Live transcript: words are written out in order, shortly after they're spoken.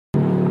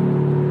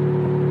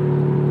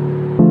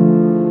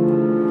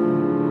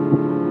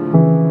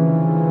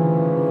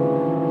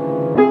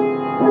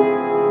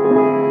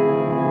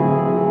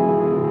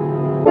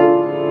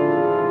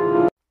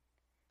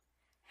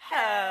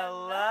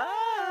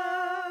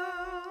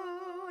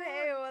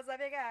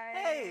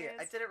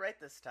I did it right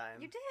this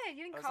time. You did.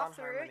 You didn't I was cough on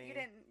through harmony.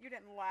 it. You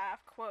didn't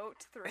laugh,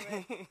 quote, through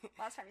it.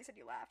 Last time you said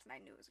you laughed, and I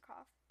knew it was a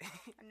cough.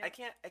 I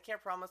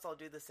can't promise I'll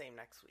do the same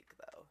next week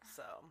though.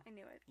 So I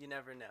knew it. you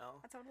never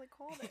know. I totally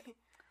called it.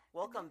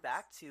 Welcome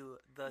back to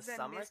the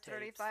Summer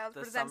Mystery Tapes. Files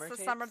The presents the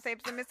Summer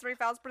Tapes. The Mystery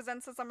Files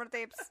presents the Summer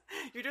Tapes.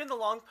 You're doing the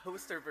long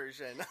poster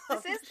version.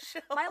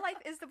 My life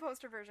is the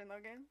poster version,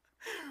 Logan.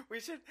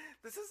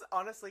 This is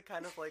honestly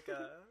kind of like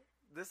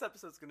this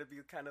episode's going to be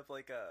kind of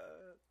like a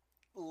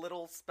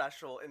little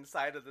special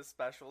inside of the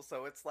special.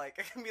 So it's like,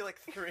 it can be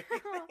like three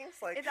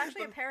things. Like it's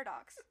actually a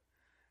paradox.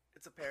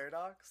 It's a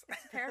paradox?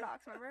 It's a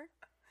paradox, remember?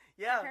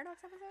 Yeah. The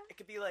paradox episode? It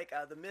could be like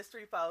the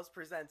Mystery Files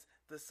presents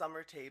the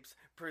Summer Tapes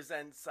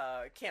presents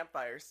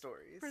Campfire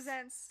Stories.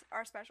 Presents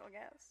our special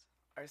guest.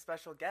 Our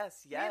special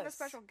guest, yes. We have a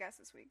special guest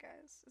this week,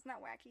 guys. Isn't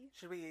that wacky?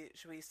 Should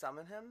we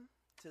summon him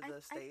to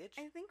the stage?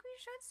 I think we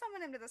should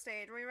summon him to the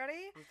stage. Are we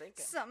ready? I'm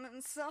thinking.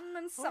 Summon,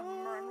 summon,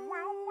 wow,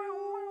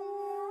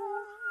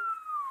 wow.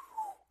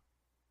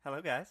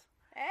 Hello, guys.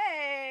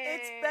 Hey!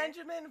 It's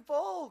Benjamin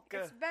Volk!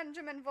 It's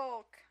Benjamin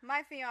Volk,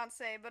 my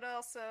fiance, but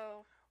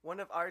also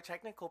one of our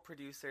technical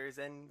producers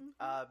and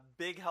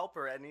big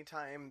helper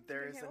anytime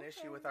there's an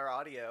issue with our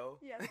audio.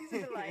 Yes, he's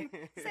a delight.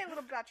 Say a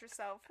little bit about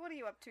yourself. What are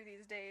you up to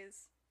these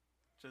days?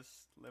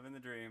 Just living the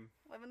dream.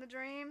 Living the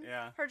dream?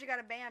 Yeah. Heard you got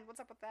a band. What's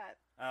up with that?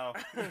 Oh.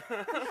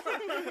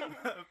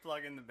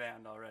 Plug in the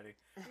band already.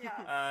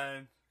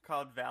 Yeah.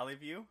 Called Valley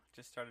View.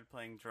 Just started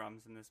playing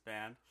drums in this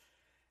band.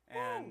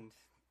 And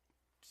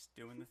just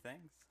doing the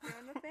things.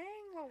 Doing the thing.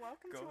 Well,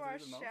 welcome to our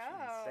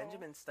show.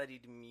 Benjamin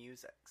studied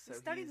music, so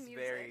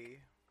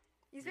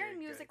He's very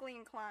musically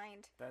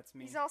inclined. That's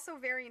me. He's also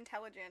very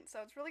intelligent, so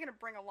it's really going to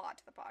bring a lot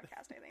to the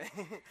podcast, I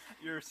think.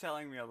 You're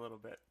selling me a little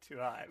bit too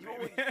high,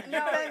 maybe.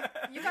 No,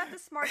 you got the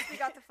smarts, we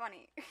got the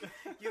funny.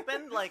 You've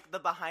been, like, the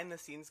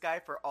behind-the-scenes guy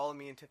for all of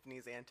me and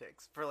Tiffany's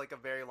antics for, like, a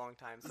very long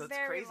time. So it's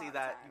crazy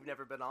that you've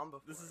never been on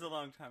before. This is a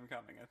long time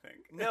coming, I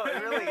think. No, it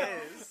really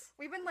is.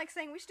 We've been, like,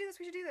 saying, we should do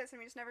this, and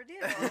we just never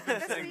do. We've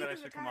been saying that I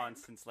should come on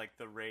since, like,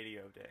 the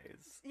radio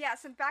days. Yeah,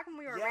 since back when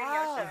we were a radio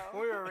show.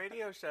 When we were a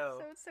radio show.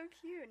 So it's so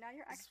cute. Now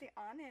you're actually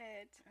on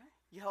it.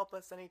 You help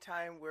us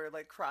anytime we're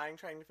like crying,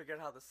 trying to figure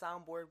out how the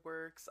soundboard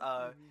works.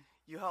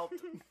 You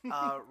helped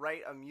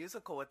write a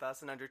musical with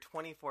us in under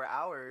 24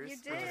 hours. You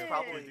did. Which is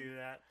probably do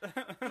that.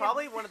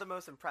 Probably one of the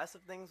most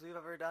impressive things we've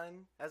ever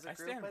done as a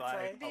group. I stand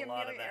by say. a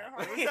lot of that.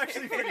 It was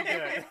actually pretty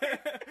good.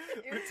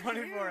 For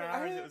 24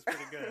 hours, it was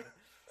pretty good.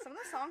 Some of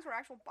the songs were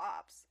actual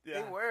bops.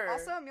 Yeah. They were.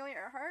 Also, Amelia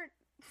Earhart.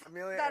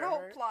 That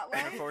whole plot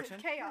line. Fortune?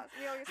 Chaos.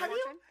 Amelia's have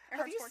Fortune.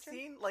 Have you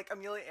seen, like,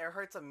 Amelia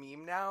Earhart's a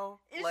meme now?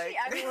 Is like,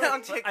 she?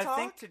 On TikTok? I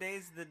think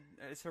today's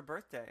it's her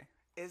birthday.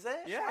 Is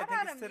it? Yeah, I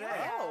think it's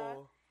today.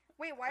 Oh.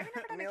 Wait, why have we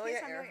never done a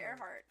case on Amelia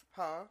Earhart?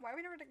 Huh? Why have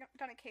we never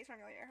done a case on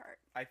Amelia Earhart?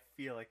 I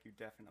feel like you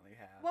definitely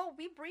have. Well,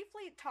 we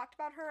briefly talked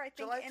about her, I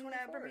think, July in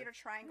 24th. the Bermuda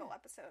Triangle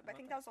episode. I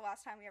think that was the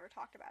last time we ever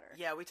talked about her.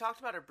 Yeah, we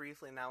talked about her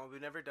briefly in that one. We've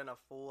never done a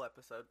full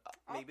episode.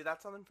 Maybe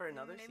that's something for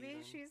another season.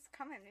 Maybe she's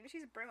coming. Maybe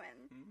she's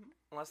brewing. Mm-hmm.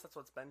 Unless that's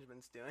what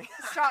Benjamin's doing.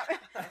 Stop.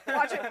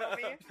 Watch it,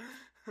 Willoughby.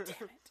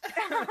 Damn it.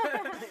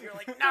 You're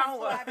like,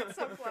 no!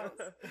 It's so close.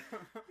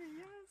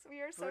 Yes,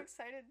 we are so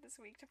excited this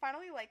week to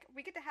finally, like,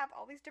 we get to have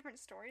all these different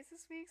stories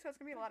this week, so it's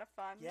going to be a lot of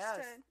fun just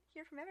to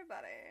hear from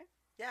everybody.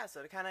 Yeah,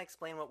 so to kind of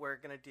explain what we're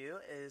going to do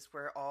is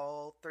we're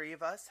all three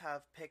of us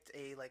have picked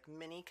a, like,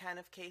 mini kind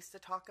of case to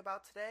talk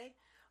about today.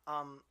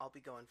 I'll be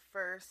going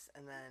first,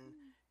 and then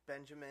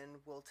Benjamin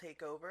will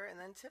take over, and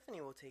then Tiffany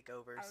will take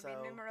over. I would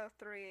be numero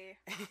 3.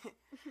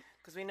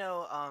 Because we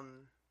know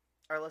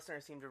our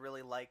listeners seem to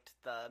really liked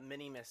the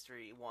mini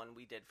mystery one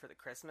we did for the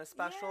Christmas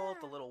special,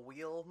 the little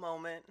wheel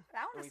moment.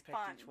 That one was we picked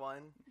fun. Each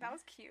one. That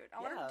was cute.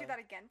 I want to do that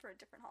again for a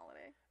different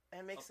holiday.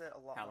 It makes it a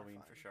lot Halloween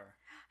more fun. for sure.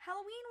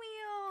 Halloween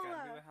wheel!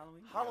 Gotta do a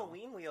Halloween wheel.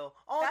 Halloween wheel.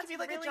 Oh, it could be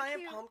like really a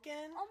giant cute.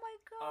 pumpkin. Oh my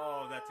god.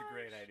 Oh, that's a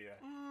great idea.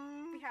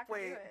 We have to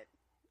do it.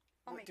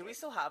 Do we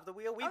still have the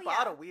wheel? We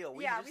bought a wheel.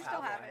 We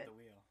still have it. The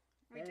wheel.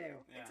 We do.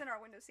 Yeah. It's in our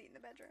window seat in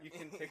the bedroom. You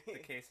can pick the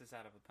cases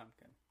out of a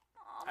pumpkin.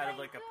 Oh out of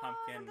my like a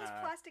pumpkin. Those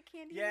plastic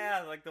candies.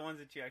 Yeah, like the ones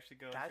that you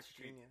actually go. That's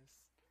genius.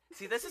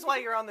 See, this is why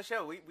you're on the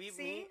show. We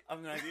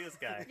I'm an ideas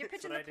guy. You're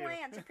pitching the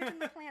plans. You're pitching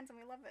the plans, and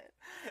we love it.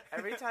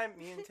 Every time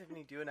me and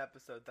Tiffany do an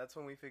episode, that's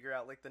when we figure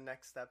out like the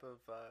next step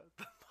of the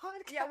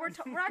podcast. Yeah, we're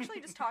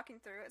actually just talking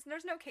through it.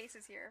 There's no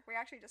cases here. We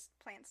actually just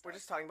plan stuff. We're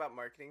just talking about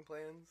marketing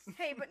plans.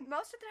 Hey, but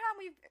most of the time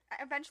we've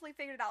eventually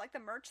figured it out. Like the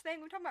merch thing,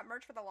 we've talked about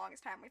merch for the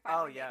longest time. We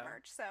finally made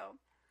merch. So,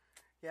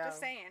 just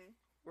saying.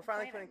 We're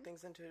finally putting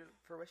things into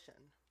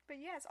fruition. But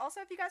yes,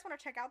 also if you guys want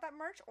to check out that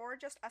merch or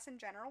just us in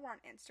general, we're on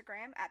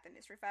Instagram at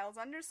 @themysteryfiles_.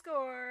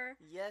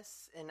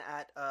 Yes, and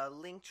at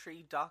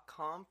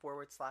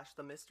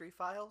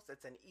linktree.com/themysteryfiles.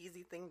 It's an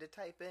easy thing to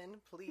type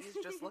in. Please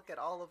just look at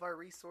all of our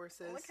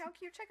resources. Look how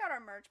cute. Check out our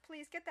merch.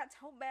 Please get that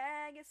tote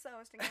bag. It's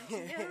so stinging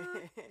cute.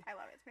 I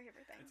love it. It's my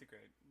favorite thing. It's a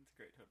great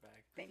tote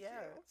bag. Thank you.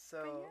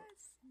 So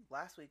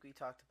last week we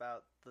talked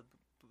about the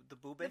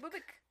boobik.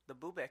 The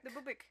boobik.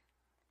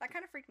 That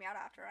kind of freaked me out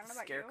after. I don't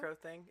know about you. Scarecrow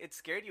thing? It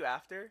scared you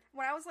after?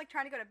 When I was, like,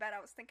 trying to go to bed, I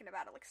was thinking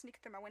about it, like,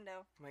 sneaking through my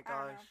window. Oh my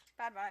gosh.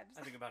 Bad vibes.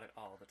 I think about it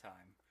all the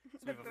time. So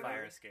we have a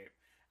fire escape.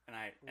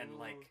 And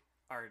like,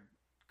 our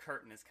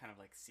curtain is kind of,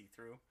 like,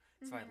 see-through.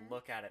 So I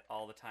look at it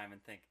all the time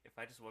and think, if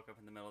I just woke up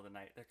in the middle of the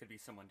night, there could be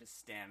someone just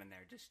standing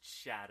there, just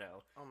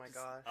shadow. Oh my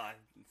gosh.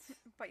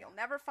 But you'll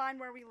never find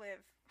where we live.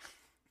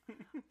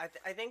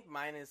 I think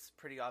mine is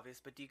pretty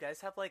obvious, but do you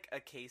guys have, like, a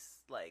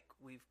case, like,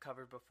 we've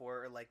covered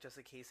before, or, like, just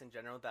a case in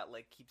general that,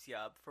 like, keeps you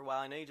up for a while?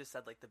 I know you just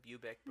said, like, the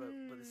Bubic,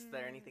 but is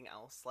there anything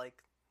else,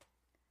 like,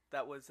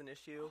 that was an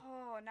issue?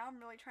 Oh, now I'm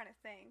really trying to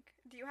think.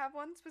 Do you have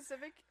one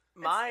specific?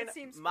 Mine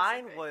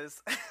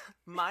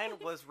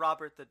was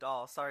Robert the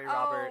Doll. Sorry,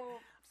 Robert.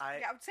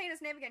 I'm saying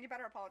his name again. You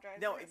better apologize.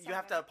 No, you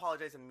have to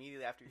apologize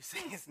immediately after you say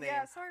his name.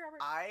 Yeah, sorry, Robert.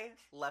 I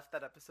left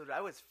that episode.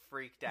 I was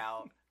freaked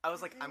out. I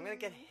was like, I'm going to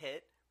get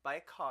hit by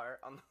a car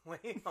on the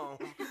way home.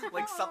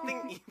 Like,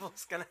 something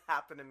evil's gonna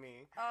happen to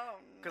me. Oh,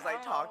 no. Because I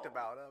talked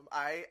about him.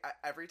 I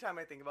every time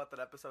I think about that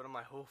episode, I'm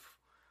like, oof.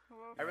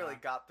 I really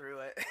got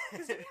through it.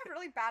 Because you had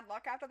really bad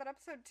luck after that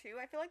episode, too.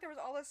 I feel like there was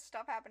all this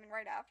stuff happening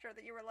right after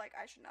that you were like,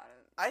 I should not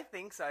have. I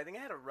think so. I think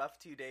I had a rough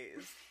 2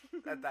 days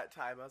at that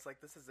time. I was like,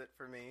 this is it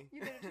for me.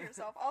 You did it to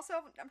yourself. Also,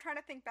 I'm trying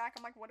to think back.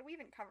 I'm like, what do we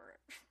even cover?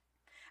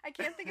 I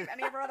can't think of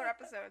any of our other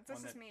episodes.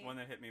 This is me. One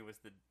that hit me was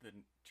the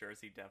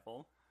Jersey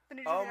Devil.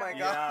 Oh my god!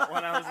 Yeah,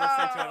 when I was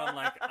listening to it, I'm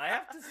like, I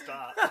have to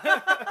stop.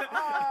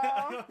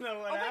 I don't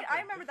know what happened. Wait,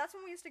 I remember that's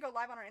when we used to go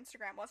live on our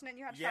Instagram, wasn't it? And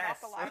you had to shut off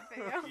the live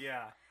video.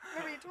 Yeah.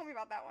 Remember you told me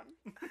about that one.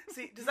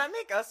 See, does that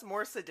make us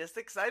more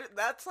sadistic? Cause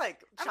that's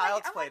like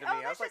child's play to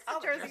me. I was like,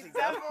 oh, Jersey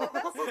Devil.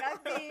 That's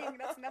nothing.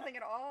 That's nothing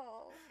at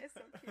all. It's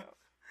so cute.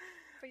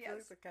 But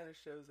yes, that kind of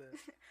shows it.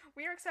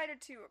 We are excited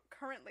to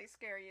currently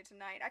scare you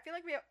tonight. I feel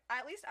like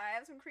at least I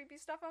have some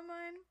creepy stuff on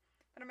mine,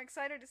 but I'm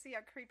excited to see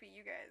how creepy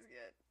you guys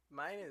get.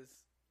 Mine is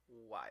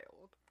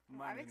wild.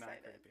 Mine I'm is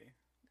excited. not creepy.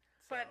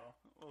 But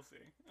we'll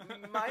see.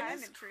 Mine I'm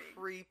is intrigued.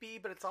 creepy,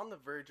 but it's on the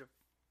verge of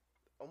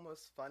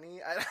almost funny.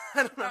 I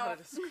don't know how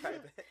to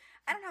describe it.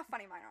 I don't know how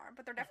funny mine are,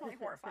 but they're definitely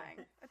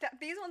horrifying.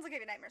 These ones will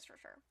give you nightmares for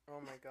sure. Oh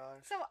my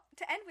gosh. So,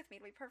 to end with me,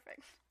 it'll be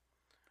perfect.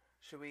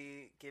 Should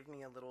we give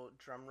me a little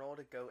drum roll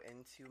to go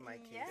into my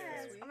case Yes,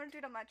 this week? I'm going to do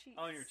it on my cheeks.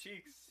 On your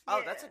cheeks. Oh,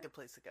 Yeah. that's a good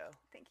place to go.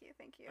 Thank you.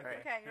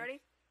 Alright. Okay, you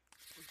ready?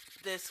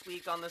 This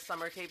week on the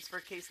Summer Tapes for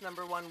case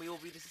number 1, we will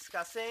be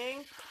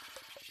discussing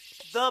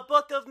the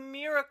Book of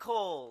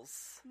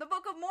Miracles. The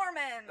Book of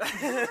Mormon.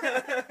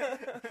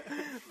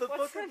 The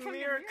What's Book of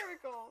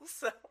Miracles.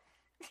 So,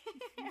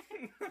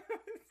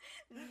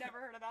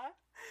 never heard of that.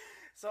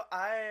 So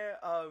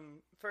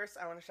first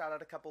I want to shout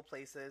out a couple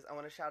places. I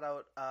want to shout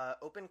out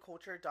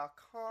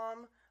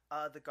openculture.com,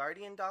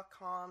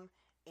 theguardian.com,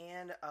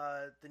 and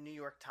the New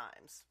York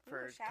Times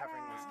for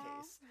covering this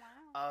case.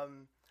 Wow.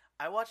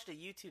 I watched a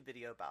YouTube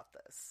video about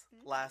this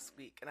last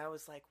week, and I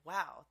was like,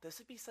 wow, this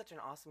would be such an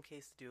awesome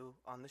case to do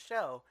on the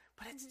show,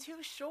 but it's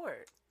too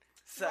short.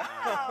 So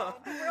Wow,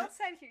 the world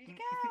said, here you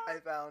go. I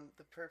found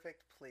the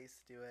perfect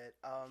place to do it.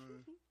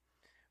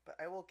 But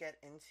I will get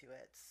into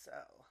it. So,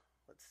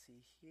 let's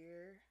see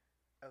here.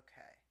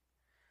 Okay.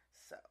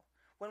 So,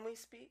 when we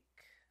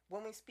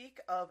speak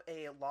of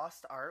a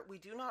lost art, we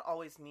do not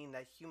always mean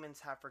that humans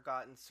have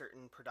forgotten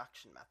certain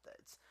production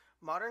methods.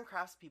 Modern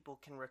craftspeople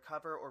can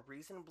recover or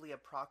reasonably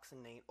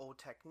approximate old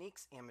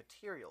techniques and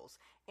materials,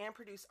 and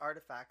produce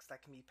artifacts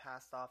that can be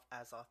passed off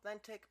as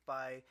authentic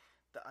by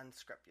the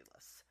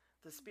unscrupulous.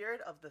 The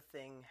spirit of the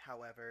thing,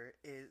 however,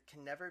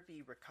 can never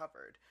be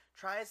recovered.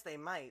 Try as they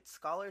might,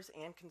 scholars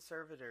and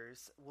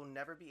conservators will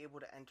never be able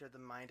to enter the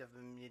mind of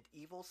a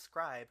medieval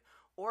scribe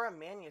or a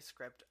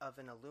manuscript of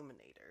an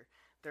illuminator.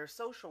 Their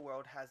social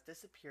world has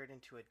disappeared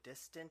into a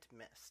distant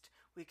mist.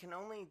 We can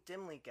only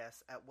dimly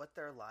guess at what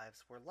their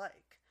lives were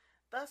like.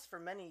 Thus, for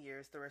many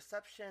years, the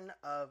reception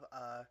of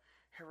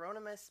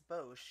Hieronymus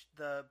Bosch,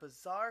 the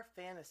bizarre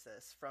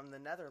fantasist from the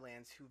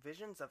Netherlands whose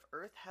visions of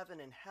earth, heaven,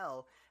 and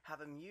hell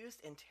have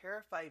amused and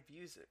terrified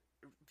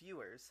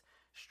viewers,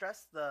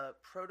 stressed the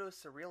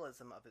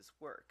proto-surrealism of his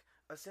work,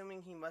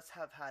 assuming he must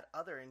have had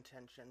other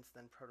intentions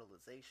than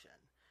protolization.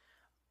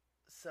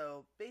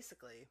 So,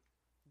 basically,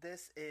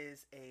 this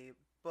is a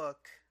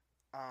book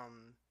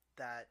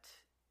that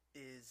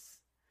is...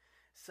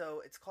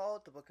 So, it's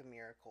called The Book of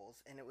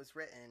Miracles, and it was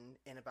written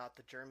in about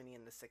the Germany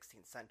in the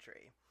 16th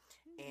century.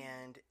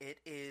 And it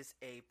is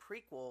a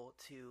prequel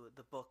to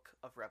the Book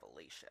of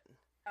Revelation.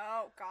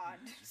 Oh, God.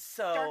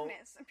 So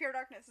darkness. Pure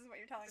darkness is what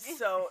you're telling me.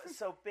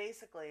 So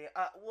basically,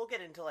 we'll get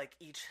into, like,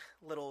 each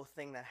little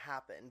thing that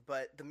happened,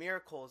 but the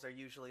miracles are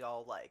usually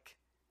all, like,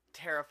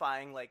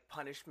 terrifying, like,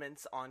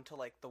 punishments onto,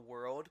 like, the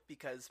world,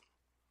 because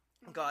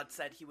God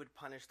said he would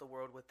punish the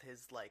world with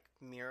his, like,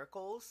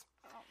 miracles.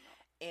 Oh,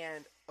 no.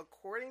 And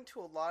according to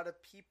a lot of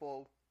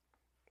people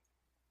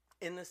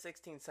in the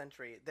 16th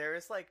century, there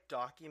is, like,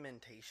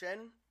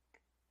 documentation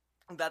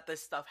that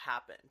this stuff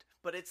happened.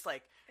 But it's,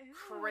 like,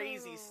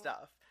 crazy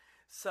stuff.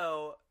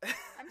 So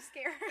I'm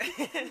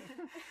scared.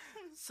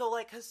 So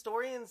like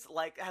historians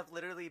like have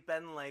literally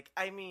been like,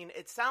 I mean,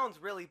 it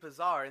sounds really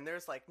bizarre, and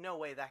there's like no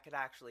way that could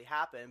actually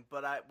happen,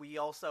 but we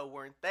also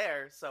weren't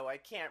there, so I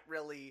can't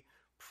really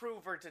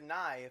prove or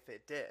deny if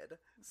it did.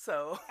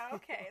 So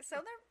okay, so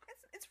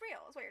it's real,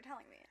 is what you're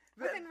telling me.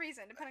 Within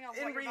reason, depending on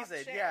what you're about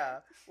to share. Yeah.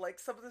 Like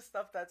some of the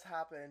stuff that's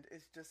happened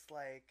is just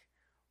like,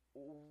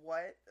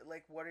 what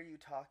are you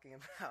talking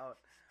about?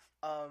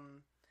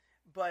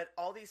 But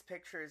all these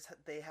pictures,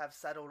 they have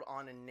settled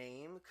on a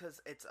name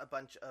because it's a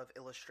bunch of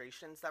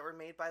illustrations that were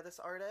made by this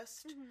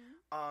artist.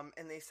 Mm-hmm.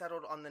 And they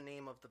settled on the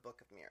name of the Book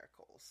of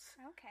Miracles.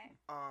 Okay.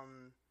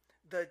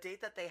 The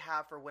date that they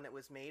have for when it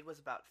was made was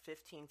about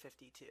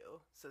 1552,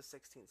 so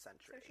 16th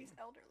century. So she's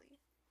elderly.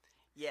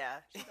 Yeah.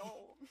 She's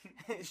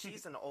old.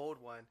 She's an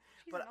old one.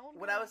 She's but an old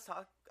when one.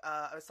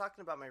 I was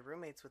talking about my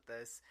roommates with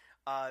this,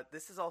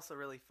 this is also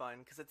really fun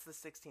because it's the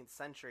 16th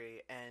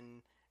century,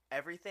 and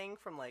everything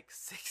from like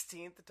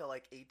 16th to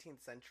like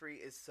 18th century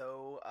is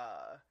so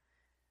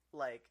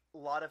like a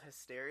lot of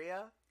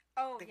hysteria.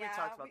 Oh, I think yeah. we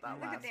talked about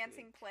that like last the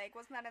dancing week. plague,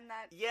 wasn't that in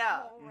that?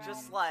 Yeah, whole realm?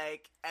 just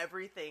like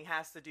everything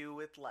has to do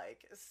with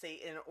like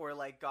Satan or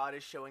like God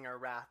is showing our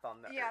wrath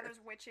on the earth. Yeah,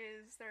 there's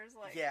witches. There's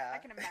like, I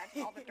can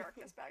imagine all the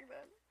darkness back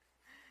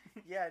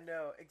then. Yeah,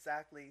 no,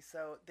 exactly.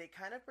 So they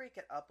kind of break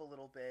it up a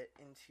little bit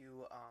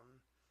into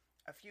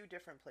a few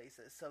different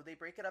places. So they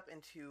break it up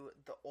into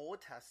the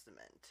Old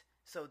Testament.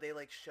 So they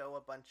like show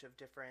a bunch of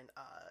different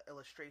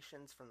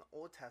illustrations from the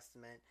Old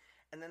Testament.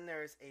 And then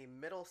there's a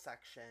middle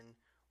section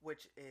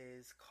which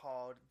is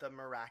called the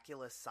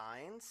Miraculous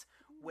Signs,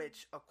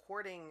 which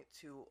according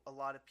to a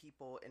lot of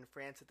people in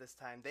France at this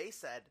time, they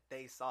said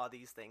they saw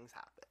these things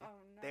happen. Oh,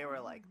 no. They were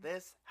like,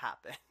 this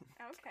happened.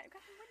 Okay,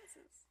 got some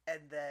witnesses.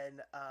 And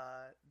then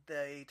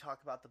they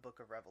talk about the Book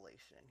of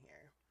Revelation in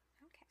here.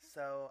 Okay.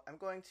 So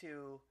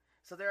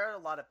so there are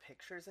a lot of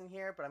pictures in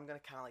here, but I'm going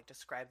to kind of like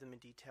describe them in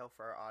detail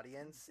for our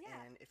audience. Yeah.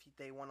 And if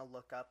they want to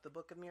look up the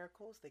Book of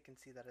Miracles, they can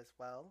see that as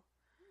well.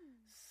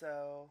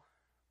 So,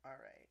 all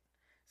right.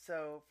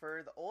 So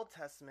for the Old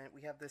Testament,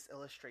 we have this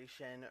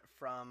illustration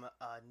from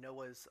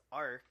Noah's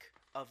Ark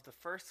of the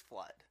first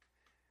flood.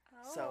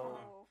 Oh. So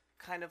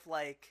kind of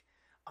like,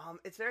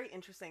 it's very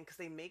interesting because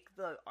they make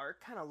the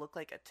ark kind of look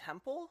like a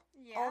temple,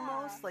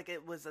 almost like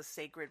it was a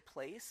sacred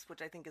place,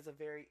 which I think is a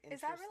very interesting.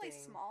 Is that really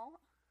small?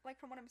 Like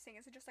from what I'm seeing,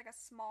 is it just like a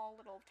small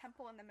little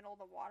temple in the middle of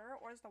the water,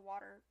 or is the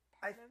water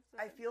part of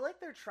the... I feel like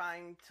they're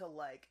trying to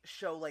like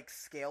show like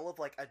scale of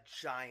like a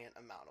giant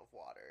amount of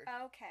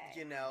water. Okay.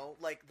 You know,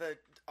 like the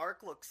ark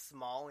looks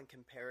small in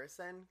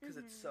comparison because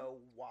it's so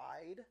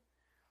wide.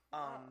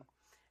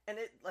 And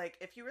it, like,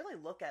 if you really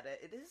look at it,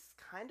 it is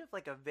kind of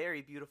like a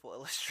very beautiful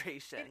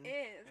illustration. It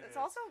is. It's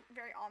also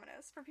very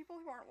ominous for people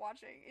who aren't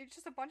watching. It's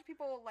just a bunch of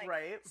people like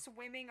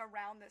swimming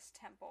around this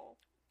temple.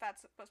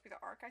 That's supposed to be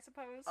the ark, I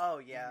suppose. Oh,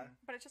 yeah.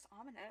 But it's just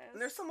ominous.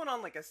 And there's someone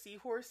on, like, a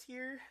seahorse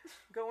here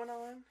going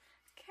on.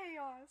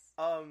 Chaos.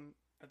 Are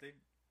they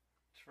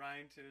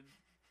trying to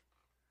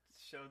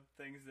show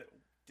things that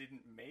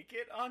didn't make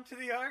it onto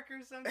the ark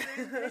or something?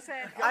 They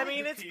said, I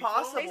mean, it's people?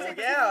 possible, they said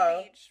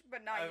yeah. beach,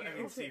 but not you. I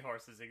mean,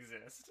 seahorses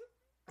exist.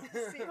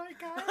 My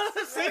God.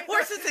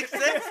 Seahorses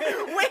exist?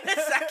 Wait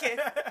a second.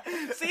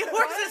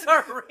 Seahorses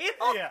are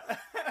real? Yeah.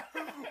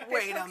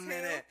 Wait a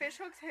minute. Fish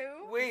hooks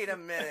who? Wait a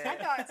minute. I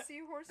thought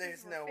seahorses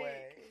There's were no fake.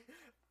 way.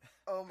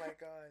 Oh my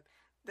God.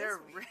 They're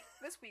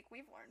this week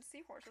we've learned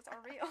seahorses are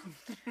real.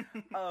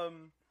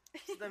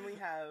 Then we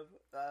have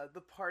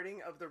the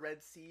parting of the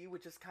Red Sea,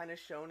 which is kind of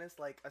shown as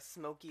like a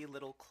smoky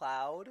little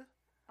cloud.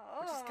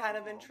 Which is kind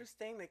of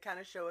interesting. They kind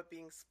of show it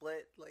being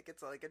split, like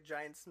it's like a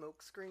giant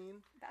smoke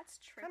screen. That's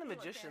tricky. Kind of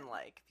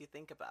magician-like, if you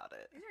think about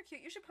it. These are cute.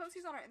 You should post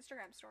these on our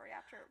Instagram story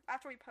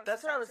after we post.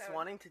 That's this what I was episode.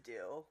 wanting to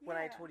do when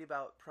I told you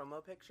about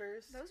promo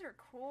pictures. Those are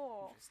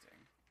cool.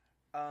 Interesting.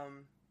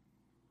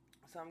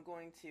 So I'm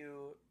going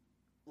to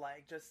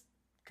like just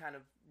kind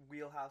of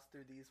wheelhouse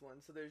through these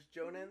ones. So there's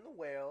Jonah and the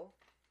whale,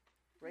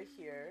 right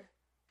here.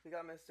 We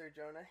got Mr.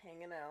 Jonah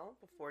hanging out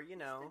before,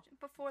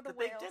 before the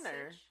big whale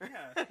dinner.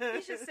 Yeah.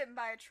 He's just sitting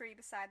by a tree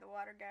beside the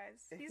water,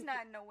 guys. He's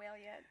not in no whale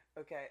yet.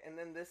 Okay, and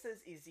then this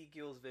is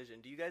Ezekiel's vision.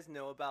 Do you guys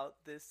know about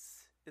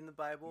this in the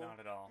Bible?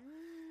 Not at all.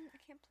 I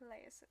can't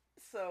place it.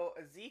 So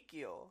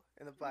Ezekiel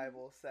in the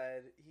Bible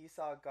said he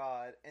saw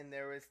God, and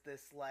there was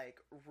this like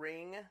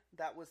ring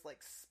that was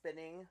like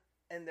spinning,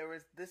 and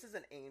this is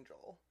an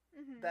angel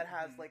that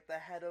has like the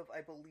head of, I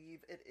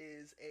believe it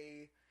is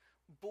a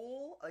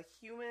bull, a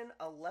human,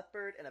 a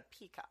leopard, and a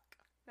peacock.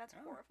 That's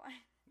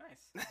horrifying.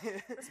 Nice.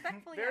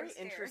 Respectfully, very I'm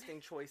scared.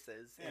 Interesting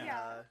choices in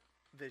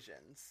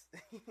visions.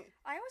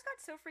 I always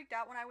got so freaked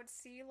out when I would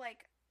see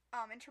like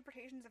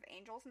interpretations of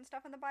angels and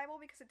stuff in the Bible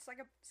because it's like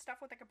stuff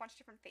with like a bunch of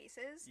different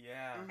faces.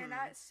 Yeah. And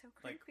that is so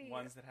Like creepy.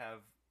 ones that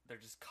they're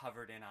just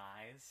covered in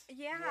eyes.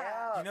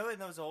 Yeah. You know, in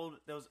those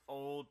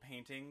old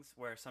paintings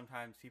where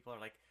sometimes people are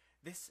like,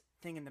 this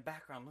thing in the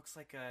background looks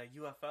like a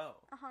UFO.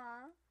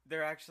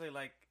 They're actually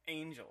like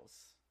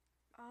angels.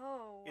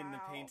 Oh, wow. In the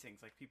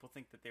paintings. Like people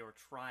think that they were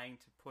trying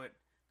to put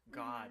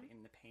God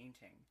in the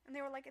painting. And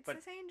they were like, it's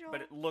this angel.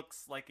 But it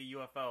looks like a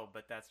UFO,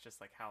 but that's just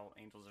like how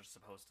angels are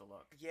supposed to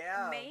look.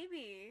 Yeah.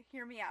 Maybe.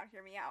 Hear me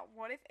out.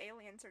 What if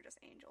aliens are just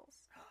angels?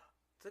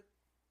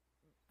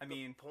 I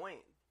mean... Point.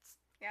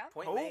 Yeah?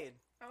 Point made.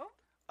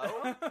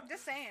 Oh,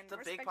 just saying. It's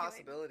a big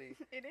possibility.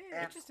 It is.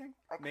 And interesting.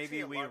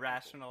 Maybe we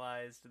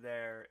rationalized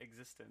their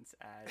existence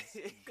as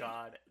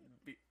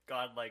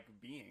godlike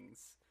beings.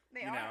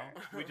 They are.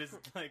 We just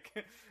like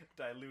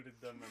diluted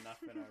them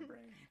enough in our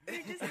brain.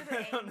 We just did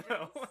the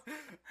angels.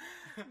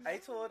 I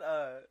told,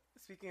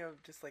 speaking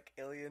of just like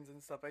aliens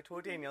and stuff, I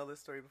told Danielle this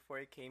story before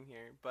I came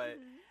here, but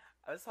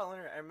I was telling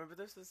her, I remember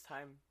there was this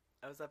time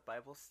I was at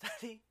Bible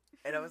study,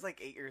 and I was like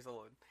 8 years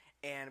old.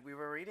 And we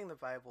were reading the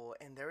Bible,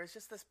 and there was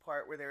just this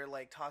part where they were,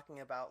 like,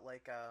 talking about,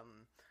 like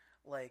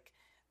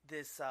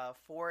this,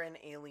 foreign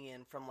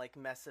alien from, like,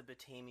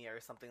 Mesopotamia or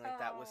something like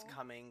that was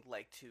coming,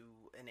 like, to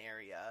an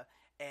area.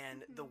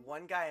 And the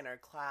one guy in our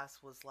class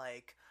was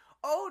like,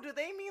 oh, do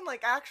they mean,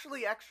 like,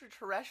 actually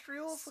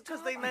extraterrestrials?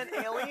 Because they meant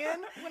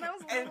alien? When I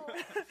was little.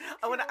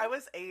 And when I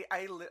was 8,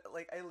 I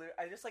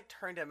just, like,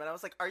 turned him, and I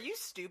was like, are you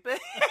stupid?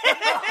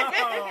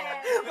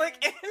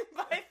 Like, in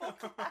Bible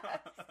class.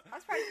 I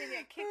was probably going to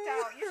get kicked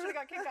out. You should have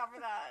got kicked out for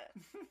that.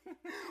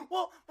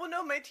 Well,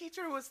 no, my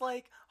teacher was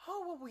like,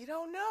 oh, well, we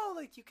don't know.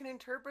 Like, you can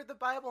interpret the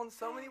Bible in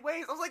so many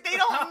ways. I was like, they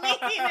don't mean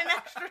an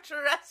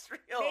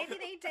extraterrestrial.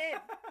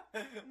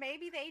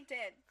 Maybe they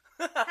did.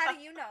 How do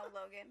you know,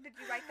 Logan? Did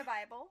you write the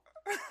Bible?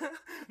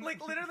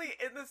 Like, literally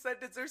in the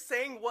sentence, they're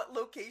saying what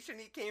location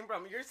he came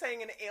from. You're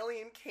saying an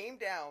alien came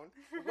down,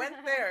 went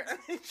there, and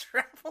then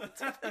traveled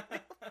to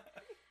the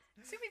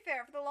To be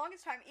fair, for the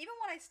longest time, even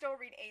when I still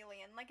read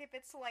Alien, like if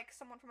it's like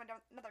someone from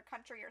another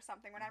country or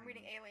something, when I'm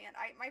reading Alien,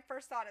 my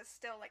first thought is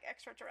still like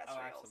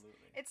extraterrestrials. Oh,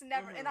 absolutely. It's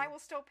never, and I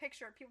will still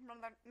picture people from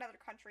another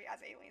country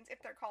as aliens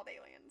if they're called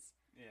aliens.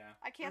 Yeah.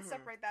 I can't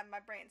separate that in my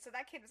brain, so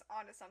that kid was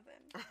onto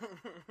something.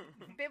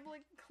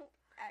 Biblical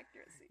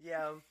accuracy.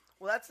 Yeah.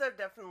 Well, that's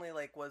definitely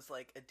like was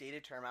like a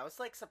dated term. I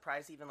was like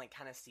surprised to even like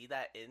kind of see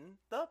that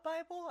in the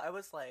Bible. I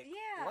was like,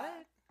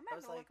 what? I'm gonna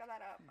have to look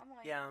that up. I'm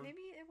like,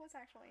 maybe it was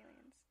actual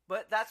aliens.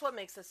 But that's what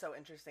makes it so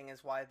interesting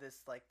is why this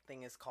like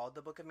thing is called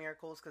the Book of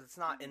Miracles, because it's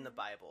not in the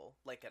Bible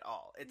like at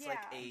all. It's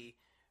like a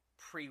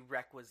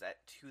prerequisite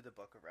to the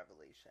Book of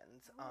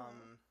Revelations.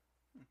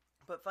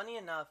 But funny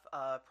enough,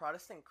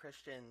 Protestant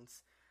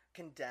Christians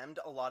condemned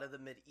a lot of the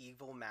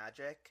medieval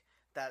magic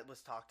that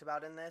was talked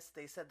about in this.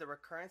 They said the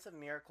recurrence of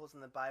miracles in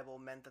the Bible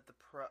meant that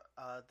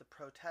the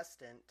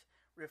Protestant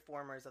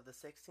reformers of the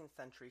 16th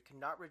century could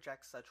not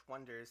reject such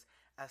wonders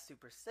as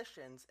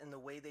superstitions in the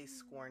way they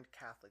scorned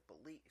Catholic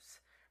beliefs.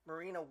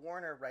 Marina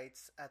Warner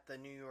writes at the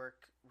New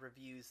York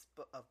Reviews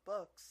of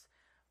Books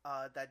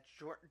that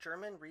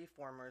German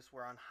reformers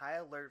were on high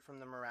alert from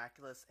the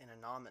miraculous and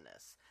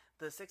anomalous.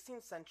 The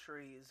 16th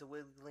century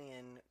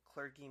Zwinglian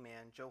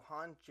clergyman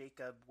Johann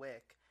Jacob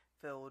Wick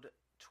filled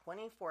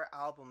 24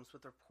 albums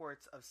with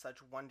reports of such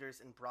wonders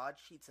in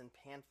broadsheets and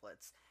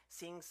pamphlets,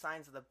 seeing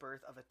signs of the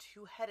birth of a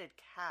two-headed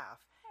calf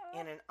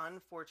and an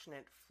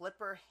unfortunate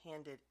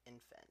flipper-handed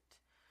infant.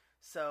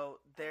 So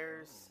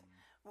there's,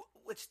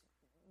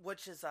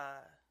 which is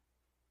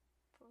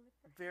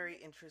very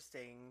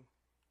interesting.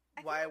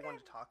 Why I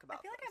wanted to talk about.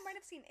 I feel like this. I might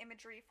have seen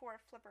imagery for a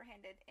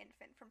flipper-handed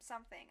infant from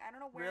something. I don't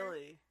know where.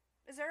 Really?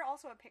 Is there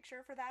also a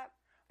picture for that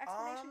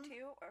explanation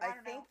too? Or, I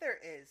don't know. think there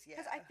is. Yeah.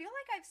 Because I feel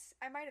like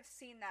I might have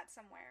seen that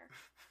somewhere.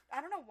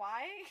 I don't know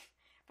why,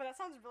 but that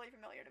sounds really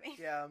familiar to me.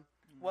 Yeah.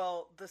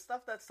 Well, the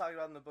stuff that's talked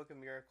about in the Book of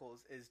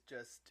Miracles is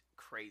just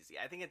crazier.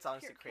 I think it's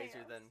honestly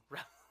crazier than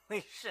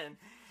Revelation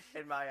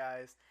in my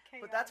eyes.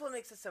 Chaos. But that's what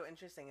makes it so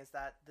interesting is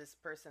that this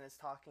person is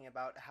talking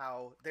about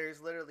how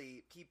there's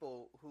literally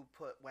people who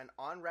went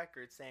on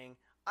record saying,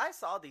 I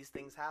saw these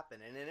things happen,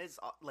 and it is,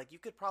 like, you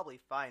could probably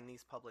find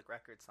these public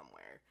records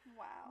somewhere.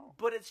 Wow.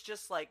 But it's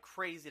just, like,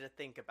 crazy to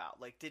think about.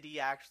 Like, did he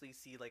actually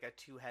see, like, a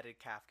two-headed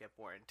calf get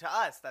born? To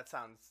us, that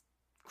sounds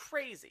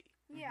crazy.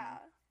 Yeah.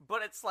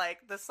 But it's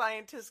like, the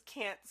scientists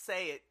can't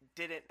say it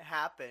didn't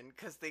happen,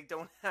 because they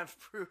don't have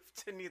proof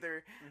to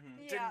neither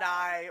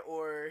deny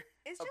or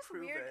It's just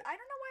approve weird. it. I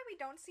don't know why we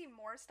don't see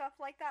more stuff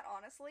like that,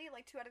 honestly,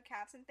 like two-headed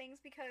calves and things,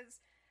 because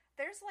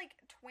there's, like,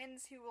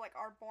 twins who, like,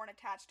 are born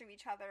attached to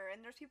each other,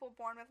 and there's people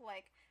born with,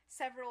 like,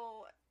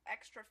 several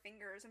extra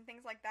fingers and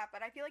things like that,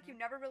 but I feel like you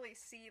never really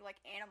see, like,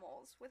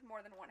 animals with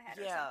more than one head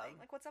or something.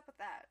 Like, what's up with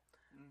that?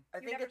 I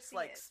think it's,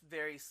 like,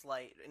 very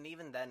slight, and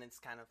even then it's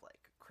kind of,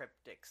 like,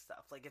 cryptic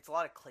stuff. Like, it's a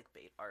lot of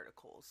clickbait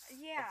articles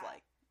of,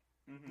 like,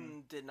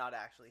 did not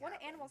actually happen. What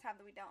do animals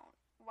have that we don't?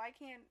 Why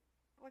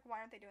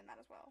aren't they doing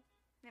that as well?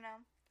 You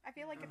know? I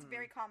feel like it's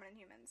very common in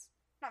humans.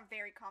 Not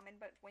very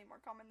common, but way more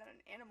common than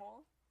an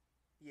animal.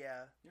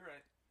 Yeah. You're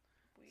right.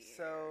 Weird.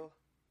 So,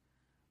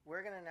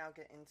 we're gonna now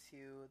get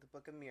into the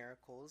Book of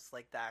Miracles,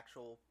 like the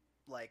actual,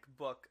 like,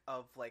 book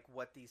of, like,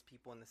 what these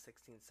people in the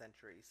 16th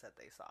century said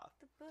they saw.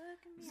 The Book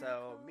of Miracles.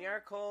 So,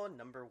 miracle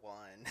number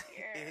 1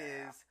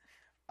 is,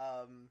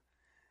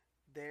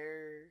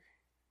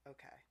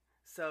 okay.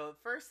 So,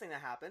 first thing that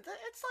happens,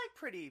 it's, like,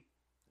 pretty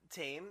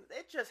tame.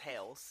 It just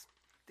hails.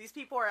 These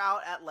people are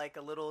out at like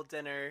a little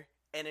dinner,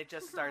 and it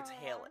just starts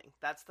Aw. hailing.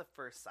 That's the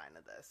first sign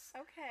of this.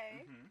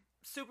 Okay. Mm-hmm.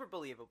 Super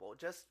believable.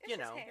 Just, It's you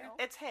just know, hail.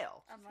 it's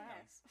hail.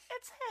 Unless.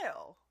 It's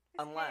hail.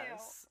 It's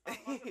Unless. hail.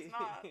 Unless it's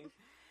not.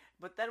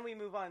 But then we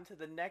move on to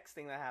the next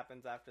thing that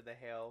happens after the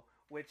hail,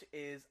 which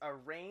is a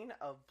rain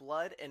of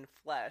blood and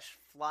flesh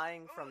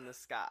flying from the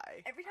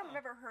sky. Every time I've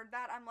ever heard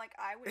that, I'm like,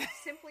 I would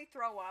simply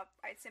throw up.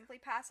 I'd simply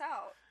pass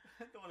out.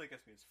 The one that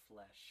gets me is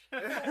flesh.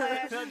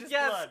 Flesh. Not just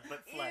Yes. blood,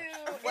 but flesh.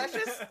 Ew. Flesh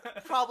is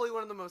probably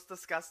one of the most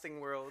disgusting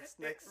words.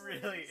 It Next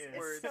really is.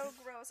 words. It's so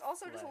gross.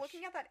 Also, just Flesh.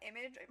 looking at that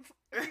image,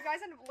 if you guys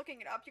end up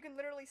looking it up, you can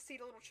literally see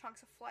the little chunks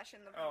of flesh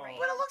in the Oh. rain.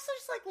 But it looks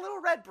just like little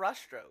red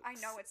brushstrokes. I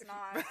know it's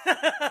not.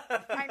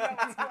 I know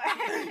it's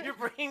flesh. Your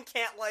brain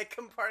can't like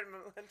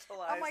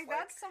compartmentalize. I'm like,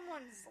 that's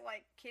someone's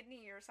like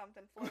kidney or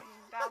something floating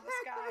down the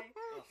sky.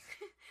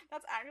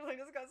 That's actually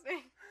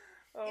disgusting.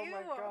 Oh my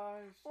Ew.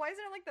 gosh. Why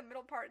isn't it like the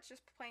middle part? It's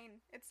just plain.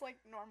 It's like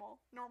normal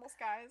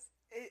skies.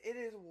 It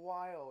is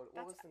wild. What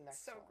That's was the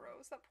next so one?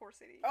 gross. That poor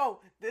city. Oh,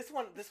 this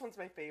one's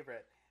my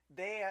favorite.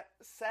 They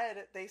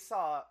said they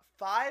saw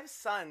 5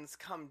 suns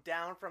come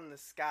down from the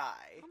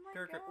sky. Oh my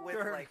Gerber, god. With,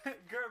 Gerber, like-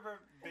 Gerber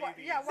What-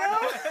 babies. yeah, why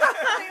No.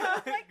 they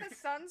look like the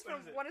suns What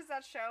from is it? what is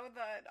that show?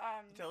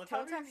 The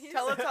Teletubbies?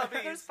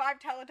 Teletubbies. There's 5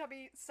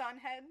 Teletubby sun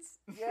heads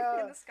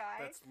Yeah. in the sky.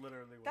 That's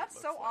literally what That's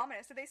it so looks like.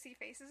 ominous. Did they see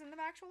faces in them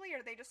actually,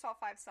 or they just saw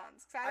 5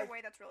 suns? Because either way,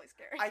 that's really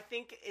scary. I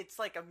think it's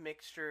like a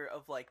mixture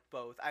of like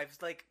both. I've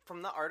like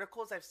from the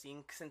articles I've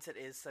seen, since it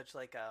is such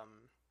like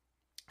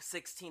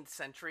 16th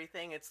century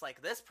thing, it's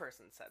like this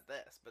person said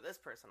this, but this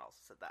person also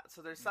said that.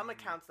 So there's some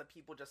accounts that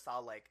people just saw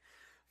like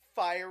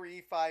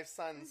fiery 5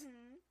 suns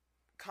Mhm.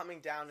 coming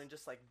down and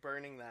just like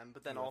burning them,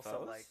 but then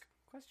also UFOs? like,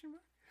 Question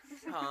mark?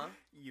 huh?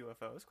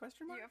 UFOs?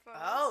 Question mark? UFOs.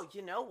 Oh,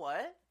 you know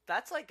what?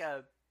 That's like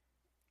a.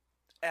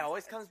 It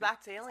always comes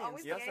back to It's aliens,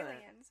 always the doesn't it?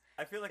 aliens.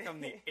 I feel like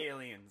I'm the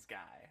aliens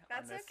guy.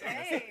 That's on this,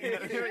 okay. You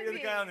know, You the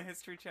should guy on be. the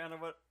History Channel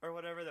or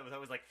whatever that was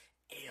always like,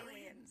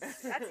 aliens.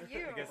 That's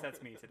you. I guess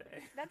that's me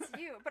today. That's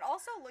you. But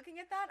also, looking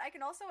at that, I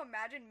can also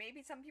imagine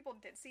maybe some people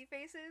did see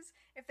faces.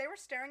 If they were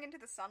staring into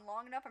the sun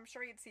long enough, I'm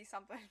sure you'd see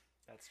something.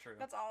 That's true.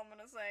 That's all I'm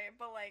gonna say.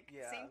 But like,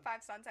 Yeah. seeing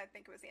 5 suns, I'd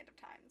think it was the end of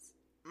times.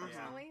 Mhm.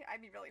 Personally, I'd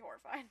be really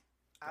horrified.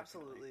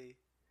 Absolutely.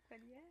 But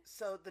yeah.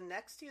 So the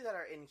next 2 that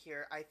are in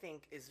here, I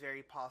think, is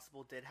very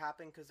possible did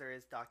happen because there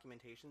is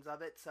documentations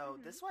of it. So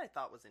Mhm. this is what I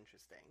thought was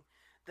interesting.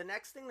 The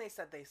next thing they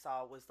said they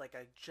saw was like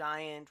a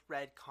giant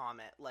red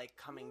comet, like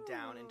coming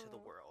down into the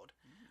Ooh. world.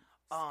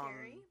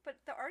 Scary.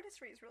 But the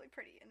artistry is really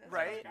pretty in this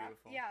Right? photograph.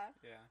 Beautiful. Yeah.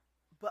 Yeah.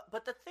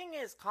 But the thing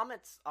is,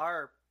 comets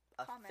are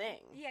a Comet.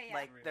 thing. Yeah, yeah.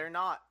 Like Real. they're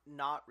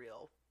not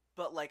real.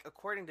 But like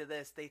according to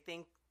this,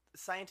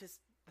 scientists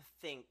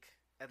think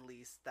at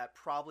least that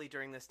probably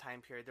during this time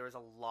period there was a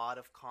lot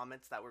of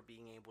comets that we're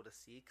being able to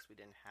see because we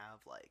didn't have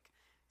like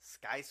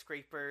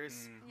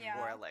skyscrapers Mhm. Yeah.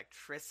 or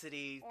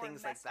electricity, Or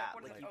things like messed up that.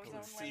 with Like the you can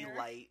ozone see layer.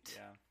 light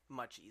Yeah.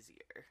 much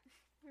easier.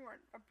 We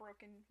weren't a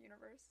broken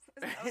universe.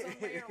 Is the ozone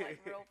layer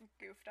like real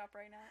goofed up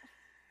right now?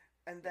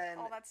 And then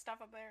All that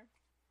stuff up there.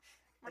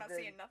 We're And not then-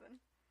 seeing nothing.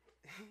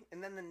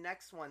 and then the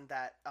next one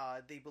that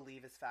they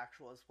believe is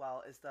factual as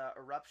well is the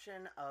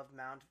eruption of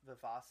Mount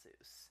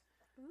Vivasus.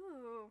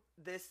 Ooh.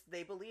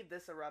 They believe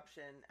this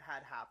eruption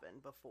had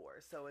happened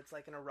before, so it's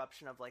like an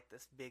eruption of like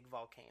this big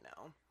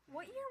volcano.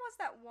 What year was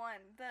that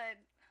one? The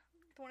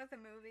one of the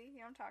movie? You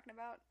know what I'm talking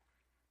about?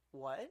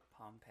 What?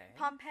 Pompeii.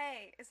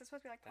 Pompeii. Is this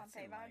supposed to be like That's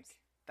Pompeii in vibes? like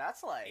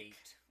That's like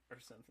 8 or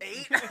something.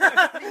 8.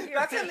 year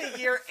That's in eight. the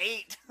year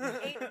 8.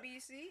 8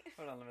 BC.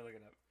 Hold on, let me look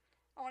it up.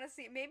 I want to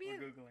see. Maybe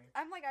We're googling.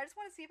 I'm like, I just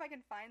want to see if I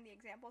can find the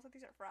examples that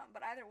these are from.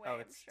 But either way, Oh,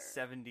 I'm it's sure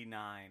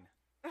 79.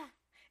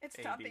 it's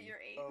not the AD. year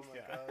 8. Oh my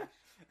Yeah. gosh.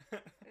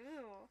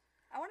 Ooh.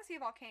 I want to see a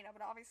volcano,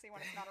 but obviously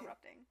when it's not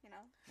erupting, you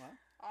know. What?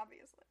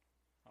 Obviously.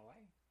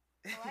 Hawaii.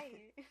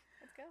 Hawaii.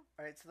 Let's go.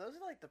 All right, so those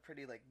are like the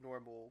pretty like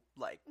normal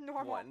like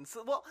Normal. ones.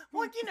 So, well,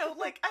 you know,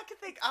 like I could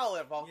think, oh,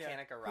 a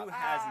volcanic Who eruption.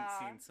 hasn't Ah.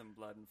 seen some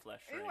blood and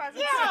flesh Ooh, rain?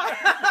 hasn't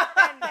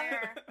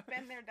Yeah.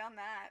 been there, done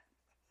that.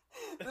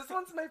 This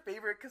one's my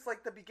favorite because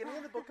like the beginning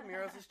of the Book of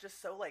Mirrors is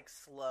just so like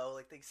slow.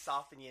 Like they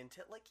soften you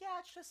into like, yeah,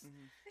 it's just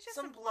Mhm. It's just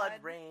some blood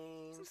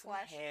rain, some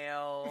flesh.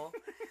 hail.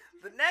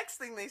 The next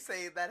thing they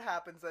say that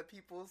happens that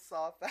people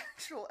saw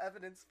factual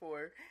evidence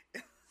for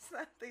is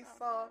that they Oh,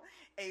 saw no.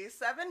 a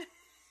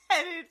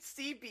 7-headed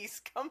sea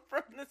beast come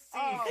from the sea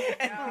Oh,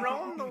 and no.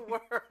 roam the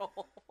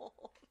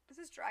world. Is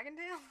this Dragon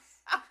Tales?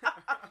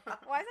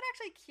 Why is it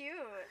actually cute?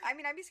 I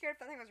mean, I'd be scared if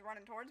that thing was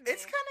running towards me.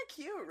 It's kind of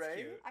cute, right?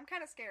 cute. I'm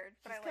kind of scared,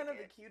 but She's I kind like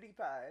of it. a cutie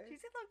pie.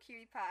 She's a little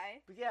cutie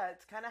pie. But yeah, it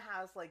kind of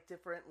has like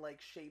different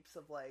like shapes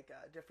of like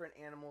different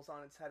animals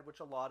on its head, which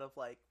a lot of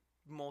like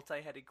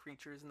multi-headed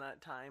creatures in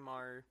that time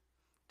are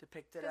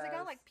depicted Does as. it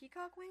got like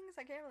peacock wings?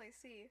 I can't really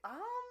see.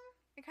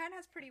 It kind of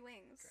has pretty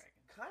wings.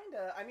 Dragon.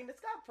 Kinda. I mean,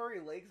 it's got furry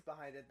legs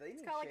behind it. They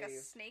It's need got like a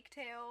shave. snake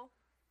tail.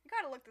 You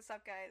gotta look this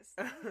up, guys.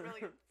 This is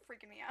really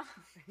freaking me out.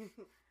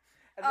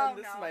 And then Oh,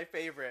 this no. is my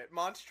favorite,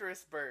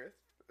 monstrous birth.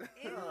 Ew.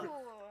 That's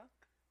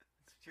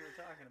what you were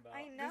talking about.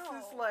 I know.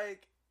 This is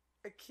like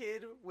a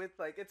kid with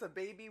like it's a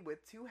baby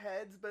with 2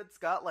 heads, but it's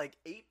got like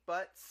 8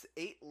 butts,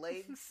 8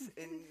 legs,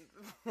 and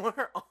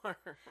 4 arms.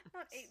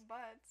 Not 8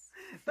 butts.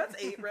 That's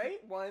 8, right?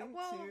 1,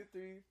 Well- 2,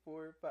 3,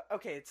 4, 5.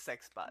 Okay, it's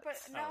 6 butts. But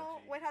no,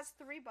 geez. it has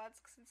 3 butts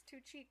because it's 2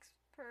 cheeks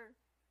per.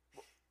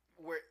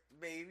 Where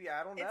maybe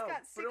I don't It's know,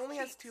 got but it 6 only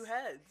has cheeks. 2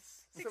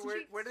 heads. 6 So where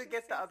cheeks, did it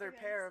get the 6 other heads.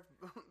 pair of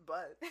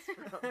butts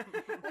from?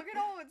 Look at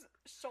all its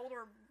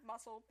shoulder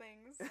muscle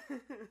things.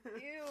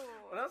 Ew.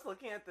 When I was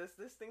looking at this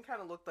thing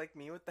kind of looked like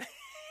me with the hair.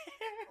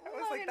 I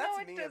was Look, like, no,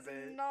 that's it me does a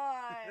bit.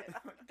 not.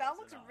 No, it That does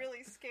looks not.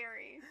 really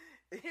scary.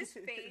 His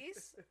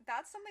face,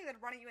 that's something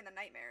that'd run at you in the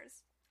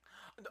nightmares.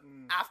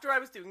 After I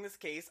was doing this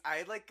case,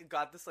 I like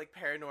got this like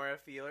paranoia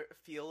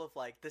feel of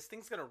like this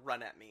thing's gonna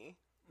run at me.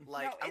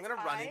 Like No, I'm its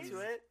gonna run eyes- into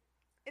it.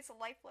 It's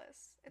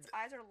lifeless. Its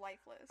eyes are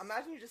lifeless.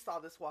 Imagine you just saw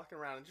this walking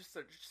around and just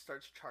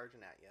starts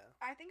charging at you.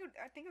 I think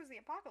it was the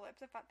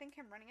apocalypse. If I think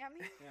him running at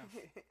me,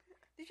 Yeah.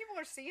 these people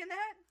are seeing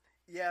that.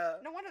 Yeah.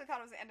 No wonder they thought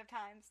it was the end of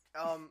times.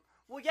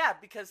 Well, yeah,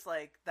 because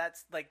like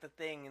that's like the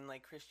thing in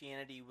like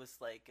Christianity was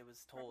like it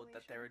was told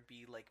that there would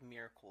be like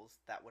miracles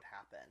that would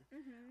happen.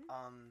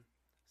 Mm-hmm.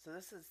 So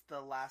this is the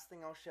last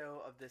thing I'll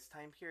show of this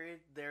time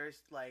period.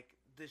 There's like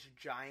this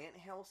giant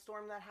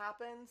hailstorm that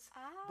happens,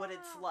 but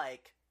it's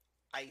like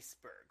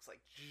icebergs, like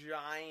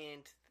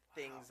giant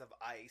things of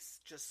ice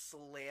just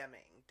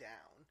slamming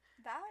down.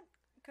 That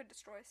could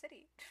destroy a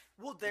city.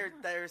 Well,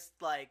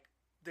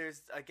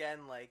 there's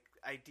again like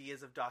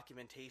ideas of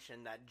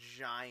documentation that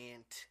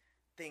giant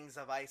things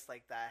of ice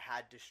like that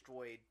had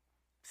destroyed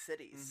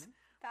cities.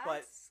 That's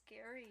But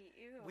scary.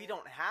 Ew. We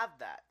don't have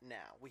that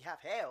now. We have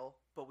hail,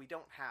 but we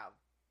don't have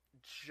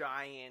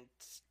giant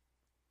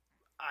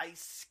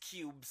ice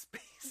cubes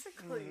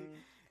basically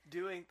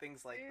doing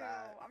things like Ew.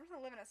 that. I'm just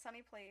gonna live in a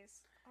sunny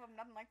place. I hope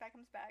nothing like that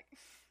comes back.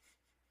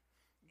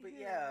 But Ew.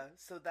 yeah,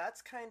 so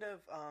that's kind of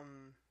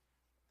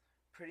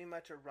pretty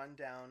much a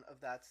rundown of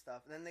that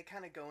stuff. And then they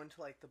kind of go into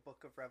like the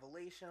Book of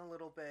Revelation a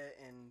little bit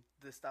and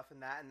the stuff in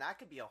that, and that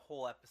could be a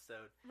whole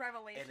episode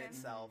Revelation. in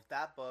itself.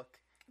 That book.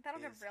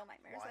 That'll give is real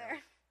nightmares wild. there.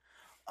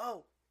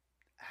 Oh,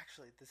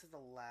 actually, this is the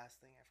last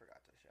thing I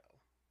forgot to show.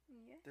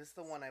 Yeah. This is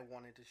the one I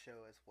wanted to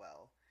show as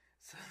well.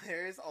 So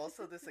there is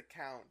also this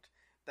account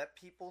that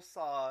people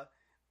saw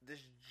this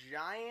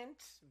giant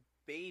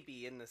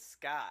baby in the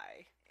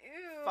sky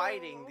Ew.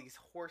 fighting these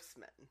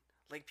horsemen.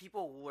 Like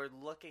people were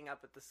looking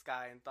up at the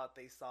sky and thought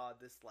they saw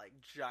this like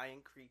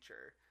giant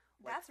creature.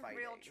 Like, That's fighting.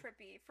 real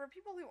trippy. For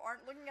people who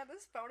aren't looking at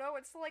this photo,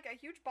 it's like a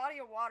huge body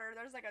of water.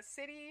 There's like a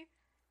city,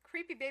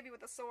 creepy baby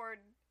with a sword,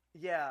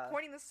 Yeah.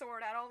 pointing the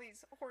sword at all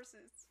these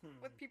horses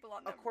with people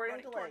on them According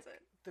running to like towards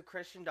it. the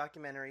Christian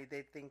documentary,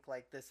 they think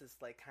like this is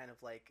like kind of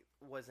like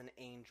was an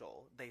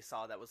angel they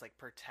saw that was like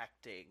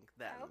protecting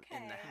them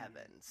in the Okay.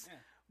 heavens. Yeah.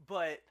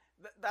 But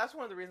that's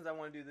one of the reasons I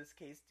want to do this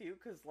case too,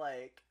 because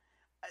like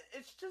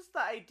it's just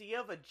the idea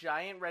of a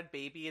giant red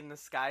baby in the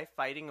sky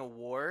fighting a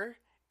war.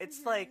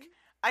 It's Mhm. like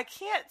I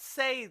can't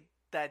say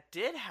that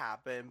did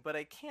happen, but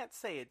I can't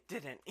say it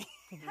didn't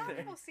How are either.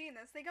 people seeing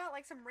this? They got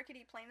like some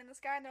rickety plane in the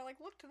sky and they're like,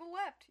 look to the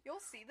left. You'll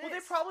see this. Well, they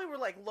probably were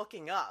like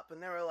looking up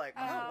and they were like,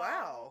 "Oh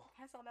wow."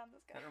 I saw down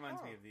this guy. That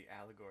reminds me Oh. of the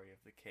allegory of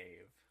the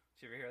cave.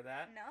 Did you ever hear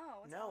that?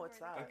 No. No, what's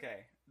that?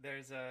 Okay,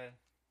 there's a.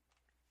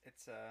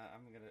 It's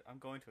I'm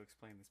going to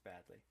explain this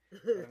badly,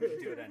 but I'm going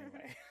to do it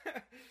anyway.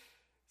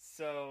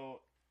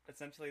 So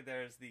essentially,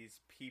 there's these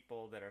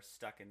people that are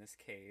stuck in this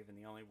cave, and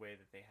the only way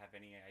that they have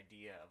any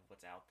idea of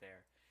what's out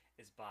there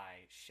is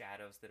by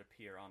shadows that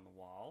appear on the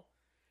wall.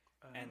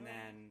 And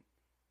then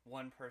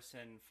one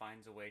person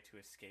finds a way to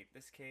escape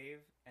this cave,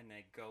 and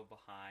they go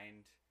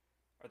behind,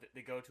 or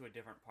they go to a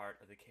different part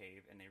of the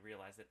cave, and they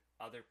realize that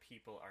other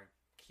people are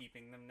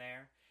keeping them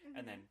there,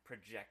 and then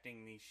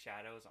projecting these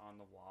shadows on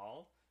the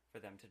wall for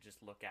them to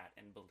just look at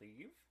and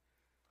believe.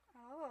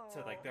 Oh.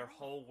 So like their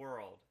whole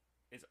world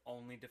is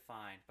only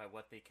defined by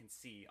what they can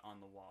see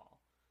on the wall.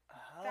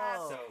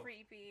 That's So,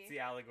 creepy. It's the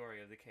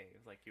allegory of the cave.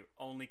 Like you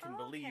only can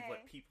believe what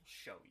Okay. people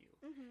show you.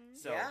 Mm-hmm.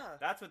 So Yeah.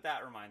 that's what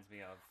that reminds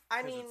me of.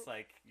 I 'Cause mean, it's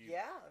like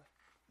yeah.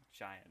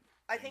 giant.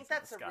 I things think in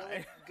that's the a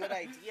really sky. good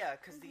idea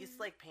because these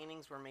like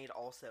paintings were made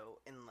also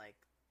in like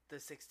the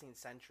 16th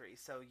century.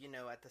 So you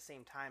know, at the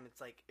same time,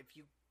 it's like if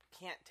you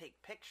can't take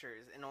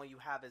pictures and all you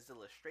have is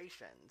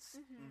illustrations,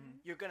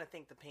 Mm-hmm. you're gonna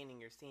think the painting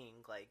you're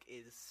seeing like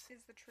is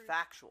Is the truth.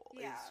 factual,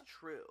 Yeah. is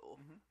true.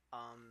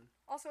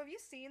 Also, have you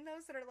seen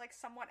those that are like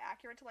somewhat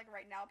accurate to like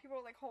right now? People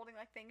are like holding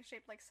like things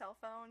shaped like cell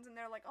phones, and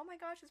they're like, "Oh my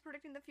gosh, it's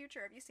predicting the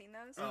future." Have you seen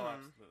those? Oh, Mhm.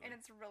 absolutely. And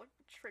it's real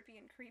trippy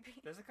and creepy.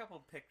 There's a couple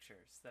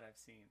pictures that I've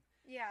seen.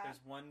 Yeah.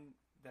 There's one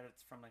that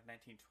it's from like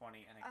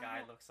 1920, and a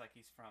guy Oh. looks like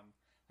he's from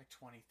like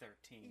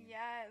 2013.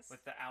 Yes.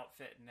 With the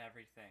outfit and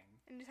everything.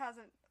 And just has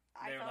an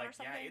They're iPhone or like,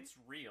 something. yeah, it's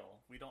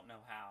real. We don't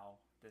know how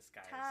this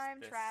guy time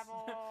is this.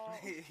 travel.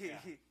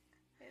 Yeah.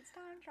 It's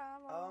time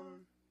travel.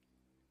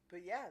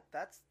 But yeah,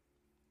 that's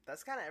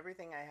kind of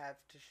everything I have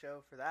to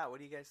show for that. What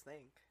do you guys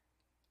think?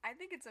 I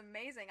think it's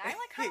amazing. I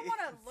like kind of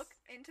want to It's look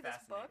into this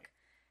book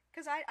fascinating.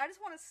 because I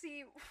just want to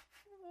see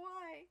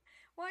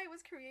why it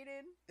was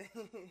created,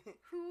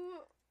 who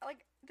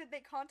like, did they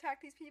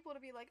contact these people to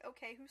be like,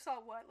 okay, who saw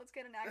what? Let's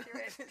get an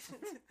accurate.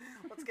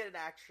 Let's get an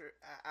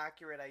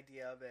accurate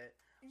idea of it.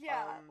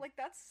 Yeah, like,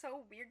 that's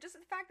so weird. Just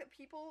the fact that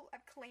people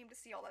have claimed to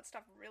see all that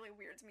stuff really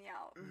weirds me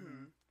out.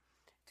 Mm-hmm.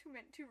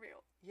 Too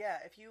real. Yeah,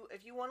 if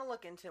you want to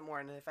look into it more,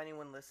 and if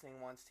anyone listening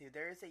wants to,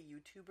 there is a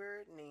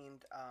YouTuber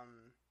named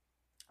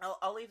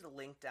I'll leave the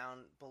link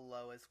down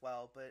below as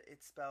well, but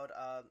it's spelled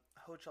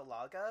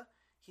Hochalaga.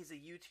 He's a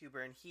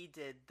YouTuber, and he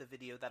did the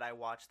video that I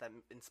watched that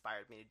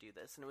inspired me to do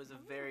this, and it was a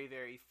very,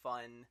 very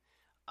fun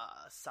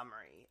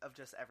summary of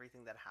just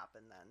everything that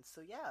happened then.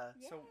 So yeah.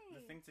 Yay. So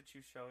the things that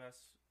you showed us,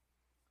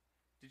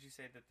 did you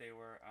say that they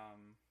were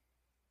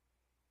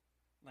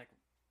like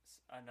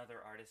another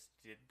artist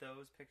did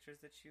those pictures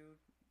that you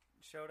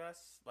showed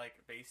us, like,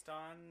 based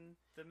on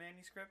the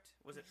manuscript?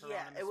 Was it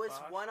Hieronymus it was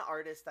Bosch? one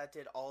artist that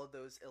did all of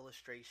those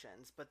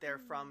illustrations, but they're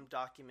from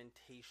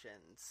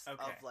documentations of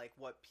like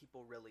what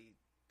people really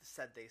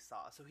said they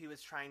saw. So he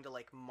was trying to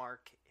like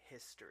mark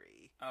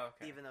history,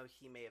 even though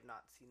he may have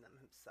not seen them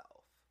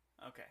himself.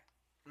 Okay.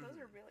 Those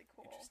are really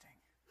cool. Interesting.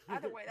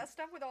 Either way, that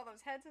stuff with all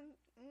those heads and...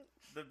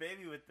 The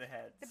baby with the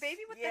heads. The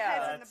baby with the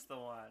heads and that's the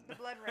one. the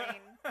blood rain.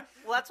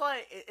 Well, that's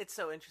why it's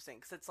so interesting,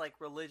 because it's like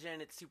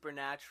religion, it's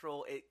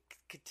supernatural, it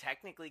could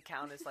technically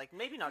count as like,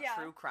 maybe not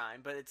true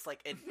crime, but it's like,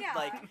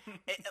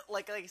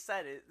 like I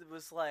said, it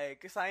was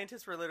like,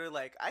 scientists were literally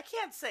like, I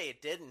can't say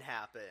it didn't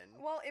happen.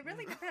 Well, it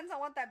really depends on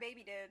what that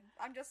baby did.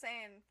 I'm just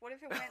saying, what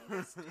if it went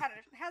and just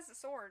has a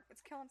sword?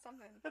 It's killing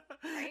something,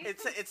 right?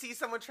 It sees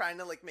someone trying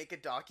to like make a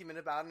document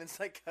about it, and it's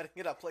like cutting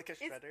it up like a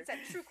shredder. It's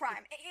a true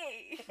crime.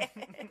 Hey!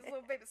 This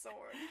little baby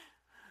sword.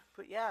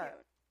 But yeah,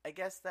 Cute. I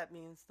guess that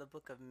means the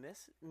Book of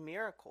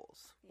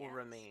Miracles will Yes.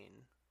 remain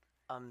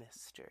a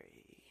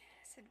mystery.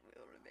 Yes, it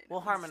will remain. We'll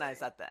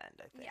harmonize at the end,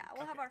 I think. Yeah,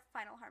 we'll have our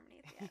final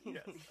harmony at the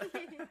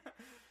end.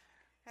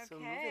 Yes. So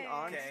moving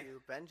on Okay.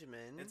 to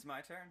Benjamin. It's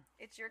my turn.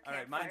 It's your All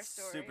campfire right, mine's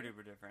story. super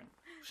duper different.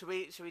 Should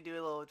we do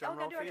a little drum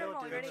roll do for a you? drum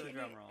roll. Do Ready? the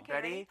drum roll. Okay,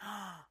 Ready?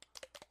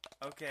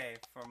 Okay,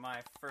 for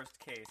my first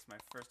case, my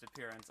first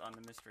appearance on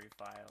the Mystery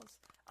Files,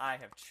 I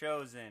have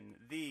chosen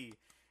the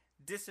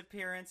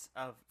disappearance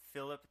of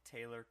Philip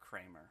Taylor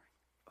Kramer.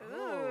 Ooh,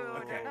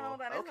 Okay. I don't know what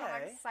that is, but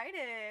I'm Okay.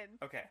 excited.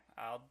 Okay,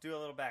 I'll do a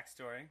little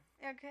backstory.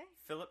 Okay.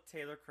 Philip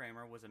Taylor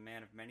Kramer was a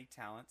man of many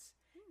talents.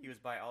 He was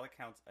by all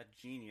accounts a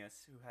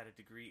genius who had a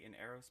degree in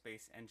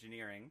aerospace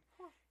engineering.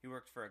 He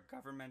worked for a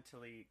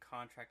governmentally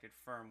contracted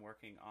firm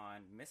working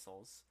on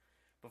missiles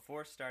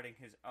before starting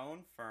his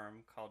own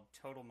firm called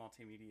Total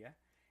Multimedia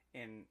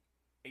in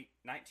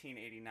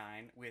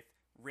 1989 with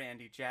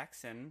Randy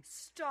Jackson,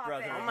 Stop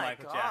brother it. of Oh my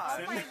Michael God.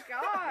 Jackson. Oh my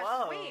gosh.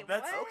 Whoa, Wait,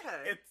 that's what?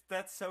 okay.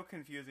 That's so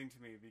confusing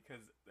to me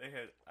because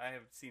I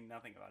have seen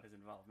nothing about his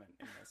involvement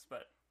in this,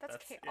 but That's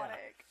yeah.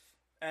 chaotic.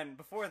 And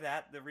before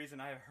that, the reason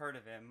I heard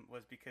of him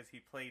was because he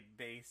played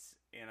bass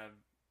in a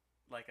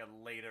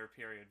later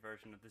period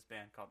version of this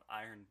band called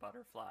Iron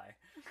Butterfly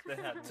that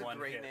had It's a one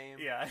great hit. name.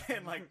 Yeah,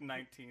 in like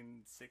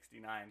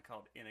 1969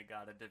 called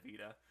Inagata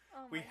Davida.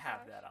 Oh We my have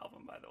gosh. that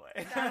album, by the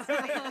way. That's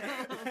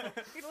amazing.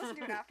 We can listen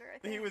to it after, I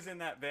think. He was in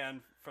that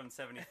band from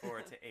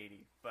 74 to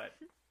 80, but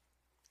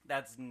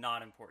that's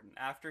not important.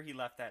 After he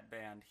left that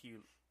band, he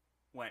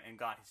went and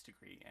got his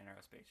degree in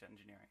aerospace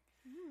engineering.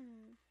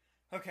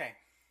 Okay.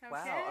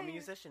 Wow, a Okay.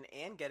 musician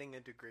and getting a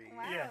degree.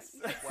 Wow. Yes.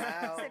 You said,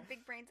 Wow. you said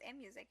big brains and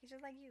music. He's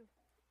just like you.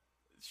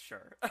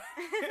 Sure.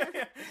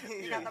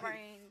 You got the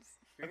brains.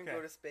 You're gonna Okay.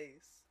 go to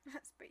space.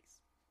 Space.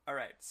 All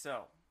right,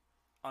 so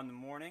on the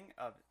morning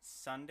of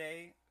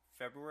Sunday,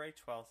 February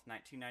 12th,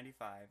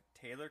 1995,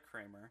 Taylor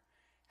Kramer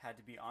had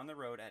to be on the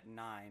road at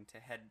 9 to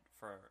head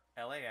for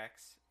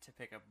LAX to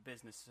pick up a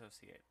business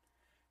associate,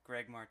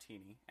 Greg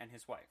Martini, and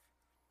his wife.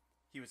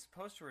 He was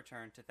supposed to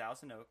return to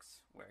Thousand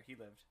Oaks, where he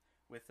lived,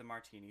 with the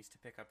Martinis to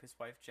pick up his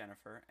wife,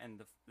 Jennifer,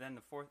 and then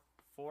the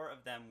four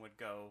of them would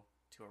go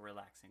to a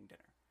relaxing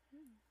dinner.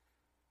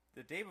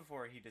 The day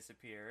before he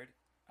disappeared,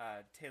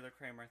 Taylor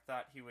Kramer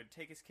thought he would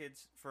take his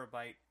kids for a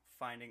bite,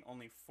 finding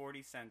only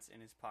 40 cents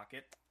in his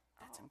pocket.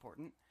 That's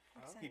important.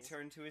 Makes He sense.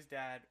 turned to his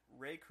dad,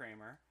 Ray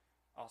Kramer,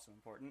 also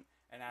important,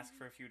 and asked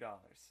for a few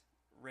dollars.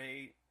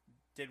 Ray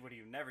did what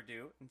he would never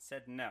do and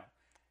said no.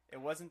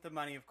 It wasn't the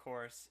money, of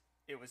course.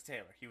 It was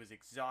Taylor. He was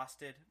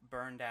exhausted,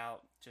 burned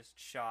out, just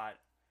shot.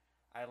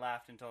 I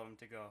laughed and told him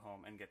to go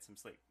home and get some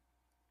sleep.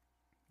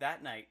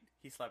 That night,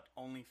 he slept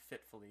only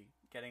fitfully,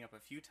 getting up a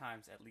few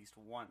times at least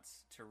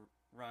once to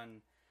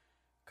run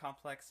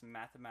complex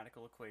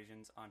mathematical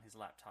equations on his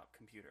laptop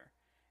computer.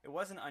 It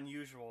wasn't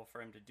unusual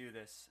for him to do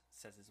this,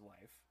 says his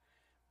wife,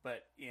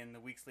 but in the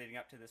weeks leading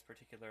up to this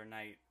particular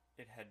night,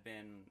 it had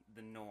been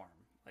the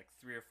norm, like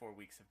 3 or 4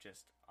 weeks of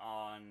just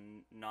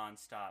on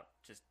non-stop,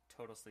 just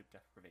total sleep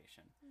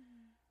deprivation.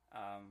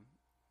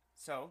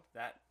 So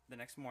the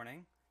next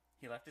morning,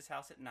 he left his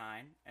house at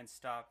 9 and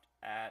stopped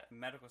at a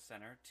medical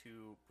center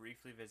to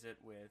briefly visit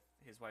with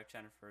his wife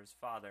Jennifer's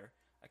father,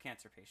 a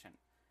cancer patient.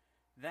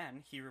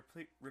 Then he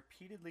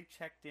repeatedly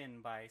checked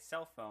in by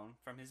cell phone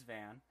from his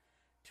van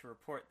to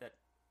report that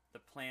the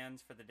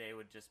plans for the day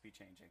would just be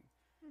changing.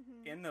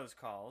 In those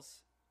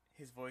calls,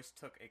 his voice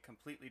took a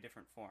completely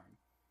different form.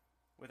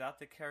 Without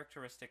the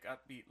characteristic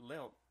upbeat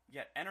lilt,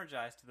 yet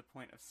energized to the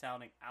point of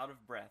sounding out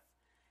of breath.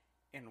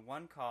 In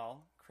one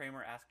call,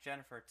 Kramer asked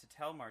Jennifer to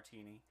tell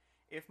Martini,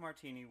 if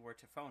Martini were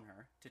to phone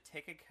her, to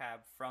take a cab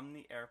from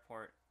the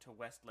airport to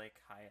Westlake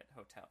Hyatt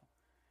Hotel.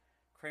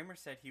 Kramer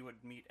said he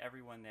would meet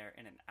everyone there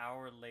in an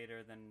hour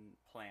later than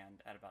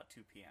planned at about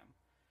 2 p.m.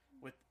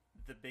 with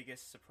the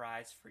biggest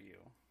surprise for you,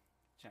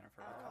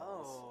 Jennifer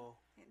recalls. Oh.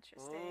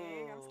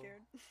 Interesting. I'm Oh.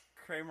 scared.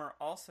 Kramer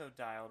also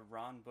dialed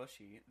Ron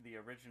Bushy, the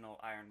original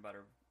Iron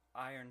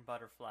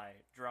Butterfly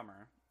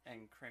drummer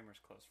and Kramer's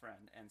close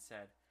friend, and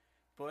said,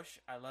 "Bush,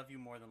 I love you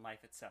more than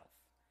life itself."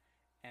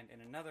 And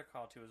in another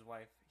call to his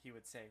wife, he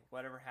would say,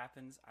 "Whatever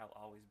happens, I'll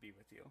always be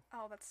with you."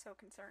 Oh, that's so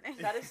concerning.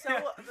 That is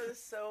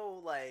so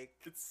like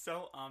It's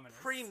so ominous.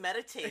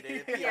 premeditated.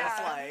 It feels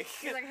Yeah. like.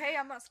 He's like, hey,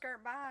 I'm gonna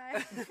skirt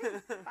by.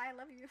 Bye, I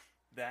love you.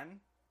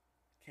 Then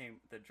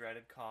came the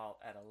dreaded call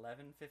at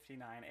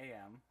 11:59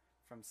 a.m.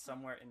 from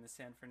somewhere in the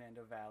San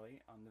Fernando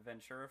Valley on the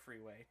Ventura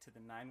Freeway to the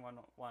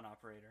 911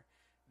 operator.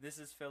 "This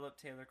is Philip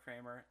Taylor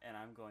Kramer, and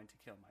I'm going to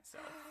kill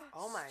myself."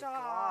 Oh my Stop.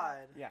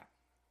 god. Yeah.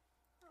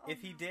 Oh,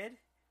 If he no. did,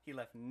 he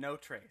left no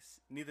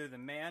trace. Neither the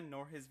man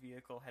nor his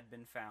vehicle had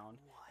been found,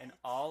 and What?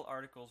 all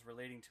articles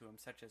relating to him,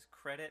 such as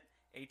credit,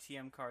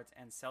 ATM cards,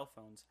 and cell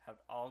phones, have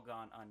all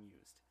gone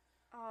unused.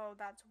 Oh,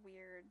 that's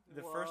weird.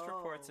 The first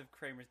reports Whoa. of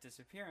Kramer's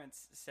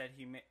disappearance said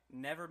he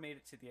never made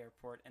it to the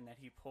airport and that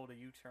he pulled a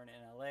U-turn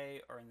in LA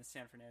or in the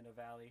San Fernando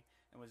Valley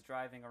and was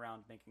driving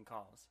around making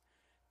calls.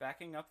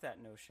 Backing up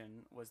that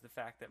notion was the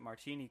fact that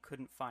Martini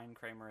couldn't find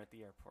Kramer at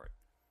the airport.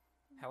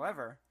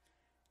 However,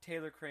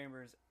 Taylor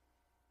Kramer's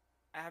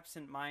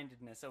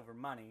absent-mindedness over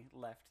money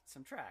left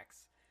some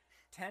tracks.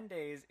 10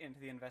 days into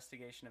the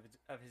investigation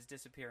of his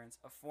disappearance,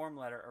 a form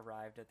letter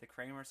arrived at the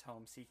Kramer's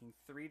home seeking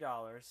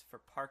 $3 for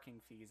parking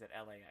fees at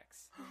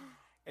LAX.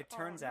 It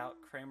turns out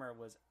Kramer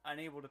was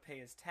unable to pay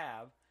his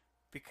tab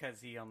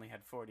because he only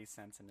had 40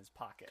 cents in his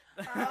pocket.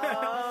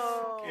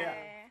 Oh, okay.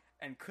 Yeah.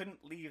 And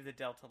couldn't leave the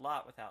Delta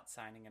lot without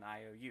signing an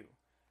IOU.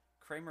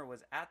 Kramer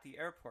was at the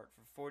airport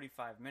for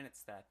 45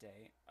 minutes that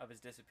day of his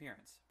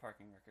disappearance,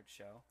 parking records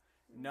show.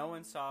 No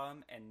one saw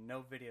him, and no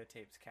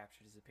videotapes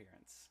captured his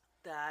appearance.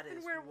 That is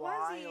And where was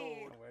wild.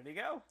 he? Where'd he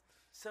go?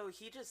 So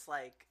he just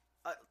like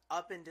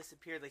up and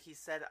disappeared. Like he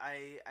said,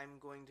 I'm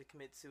going to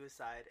commit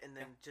suicide, and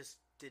then just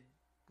did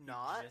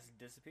not. He just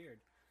disappeared.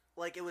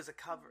 Like it was a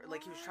cover.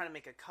 Like he was trying to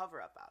make a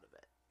cover up out of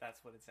it.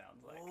 That's what it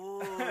sounds like.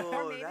 Or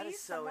Oh, maybe that is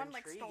so someone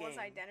intriguing. like stole his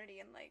identity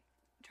and like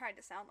tried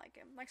to sound like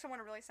him. Like someone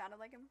really sounded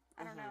like him.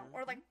 I don't know. Mhm.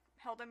 Or like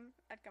held him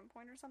at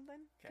gunpoint or something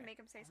Okay. to make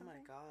him say Oh my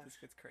something. gosh. This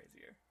gets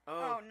crazier.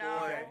 Oh no.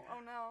 boy. Okay.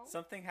 Oh no.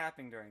 Something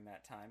happened during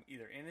that time,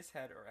 either in his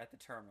head or at the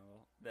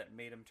terminal, that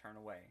made him turn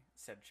away,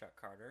 said Chuck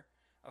Carter,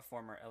 a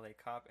former LA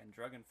cop and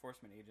drug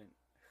enforcement agent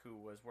who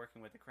was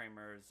working with the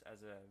Kramers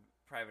as a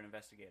private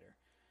investigator.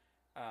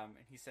 And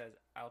he says,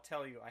 "I'll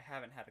tell you, I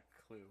haven't had a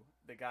clue.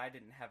 The guy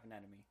didn't have an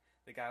enemy.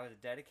 The guy was a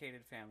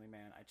dedicated family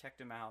man. I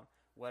checked him out.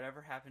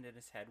 Whatever happened in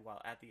his head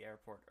while at the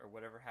airport, or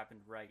whatever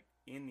happened right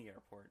in the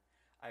airport,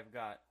 I've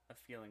got a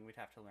feeling we'd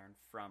have to learn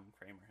from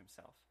Kramer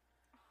himself."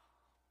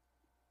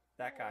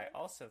 That guy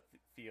also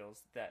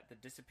feels that the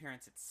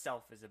disappearance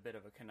itself is a bit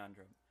of a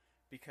conundrum,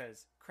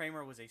 because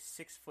Kramer was a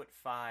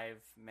 6'5"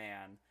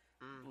 man,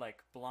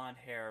 like blonde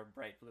hair,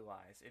 bright blue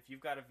eyes. If you've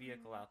got a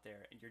vehicle out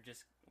there and you're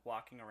just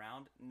walking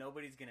around,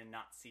 nobody's gonna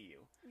not see you.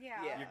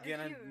 Yeah. Yeah. You're they're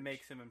gonna huge.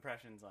 make some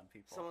impressions on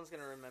people. Someone's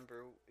gonna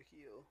remember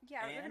you.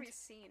 Yeah, they're gonna And- be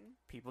seen.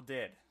 People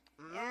did.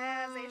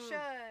 Yes, they Mm.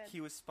 should. He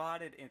was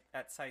spotted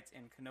at sites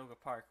in Canoga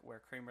Park where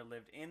Kramer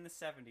lived in the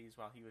 70s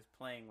while he was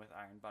playing with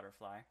Iron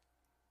Butterfly.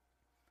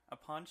 A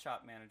pawn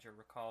shop manager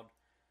recalled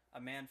a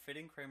man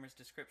fitting Kramer's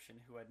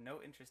description who had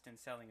no interest in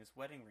selling his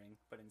wedding ring,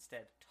 but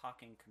instead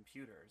talking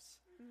computers.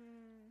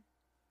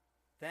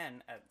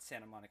 Then at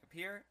Santa Monica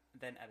Pier,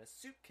 then at a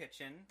soup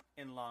kitchen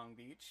in Long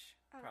Beach,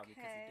 probably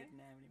because Okay. he didn't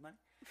have any money.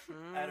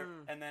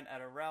 Mm. And then at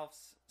a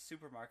Ralph's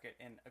supermarket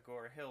in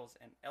Agora Hills,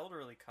 an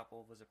elderly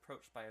couple was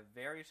approached by a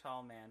very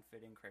tall man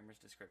fitting Kramer's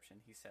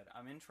description. He said,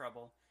 "I'm in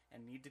trouble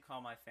and need to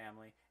call my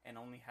family and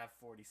only have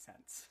 40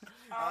 cents.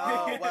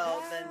 Oh, well,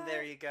 then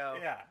there you go.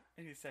 Yeah.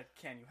 And he said,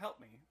 "Can you help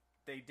me?"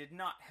 They did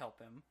not help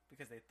him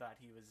because they thought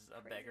he was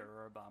a Crazy. beggar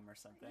or a bum or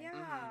something.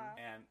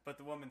 Yeah. But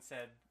the woman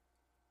said,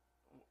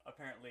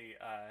 apparently,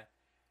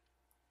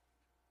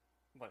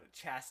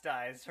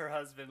 chastised her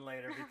husband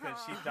later because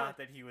she thought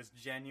that he was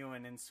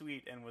genuine and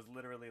sweet and was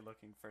literally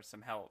looking for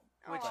some help.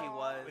 Which he Aw.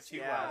 was. Which he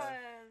yeah.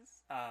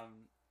 was.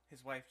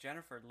 His wife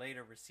Jennifer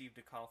later received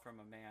a call from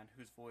a man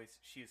whose voice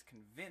she is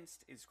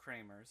convinced is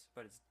Kramer's,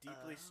 but is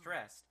deeply Oh.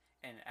 stressed,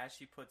 and as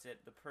she puts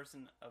it, the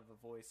person of a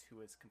voice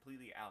who is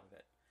completely out of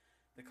it.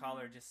 The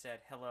caller just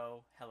said,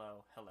 "Hello,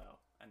 hello, hello,"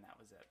 and that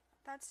was it.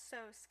 That's so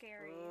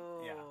scary.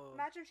 Oh. Yeah.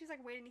 Imagine if she's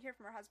like waiting to hear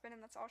from her husband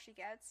and that's all she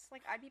gets.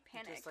 Like I'd be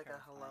panicked. Just like a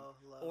Terrifying. hello,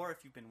 hello. Or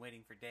if you've been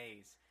waiting for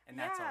days, and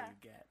that's all Yeah. you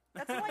get.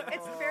 That's like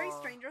it's very Oh.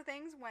 Stranger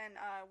Things when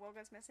Will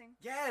goes missing.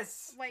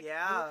 Yes! Like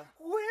yeah.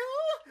 Will?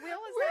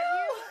 Will, is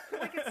that you?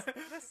 Like, it's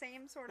the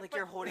same sort of... Like,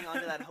 you're holding on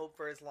to that hope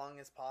for as long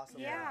as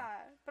possible. Yeah.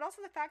 But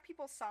also the fact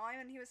people saw him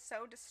and he was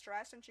so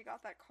distressed when she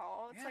got that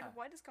call. It's like,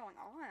 what is going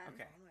on?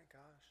 Okay. Oh my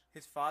gosh.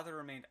 His father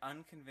remained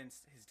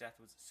unconvinced his death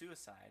was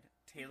suicide.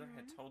 Taylor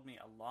had told me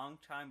a long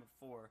time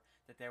before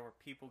that there were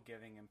people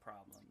giving him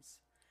problems.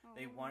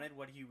 They wanted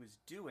what he was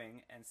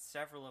doing, and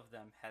several of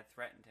them had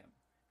threatened him,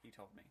 he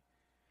told me.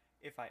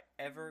 If I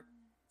ever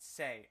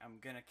say I'm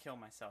gonna kill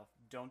myself,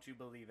 don't you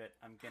believe it,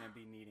 I'm gonna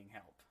be needing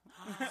help.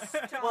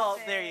 Stop Well,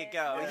 it. there you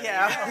go. There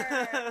Yeah.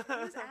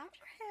 Who's after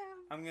him?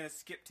 I'm gonna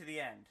skip to the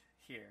end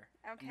here,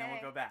 Okay. and then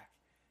we'll go back.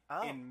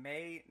 Oh. In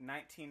May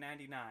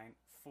 1999,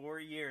 4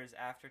 years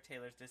after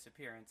Taylor's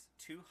disappearance,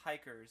 2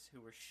 hikers who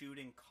were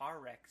shooting car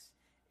wrecks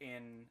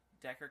in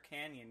Decker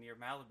Canyon near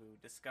Malibu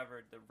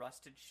discovered the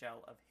rusted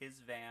shell of his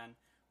van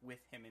with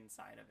him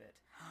inside of it.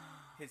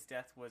 His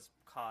death was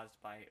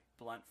caused by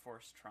blunt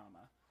force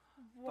trauma.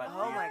 What? But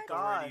Oh the my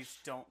authorities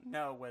gosh. don't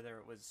know whether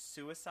it was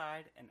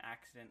suicide, an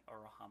accident, or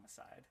a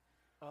homicide.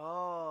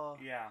 Oh.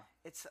 Yeah.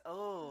 It's,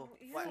 oh.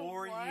 Ew. What?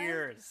 4 what?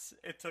 years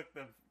it took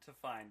them to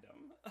find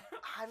him.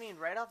 I mean,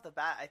 right off the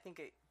bat, I think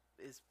it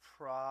is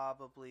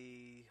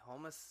probably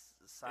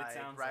homicide, It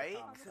sounds right?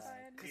 like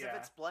homicide. Because Yeah. if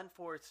it's blunt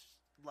force,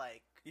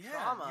 like, Yeah,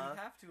 trauma...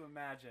 you have to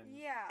imagine.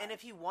 Yeah. And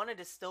if he wanted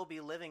to still be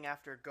living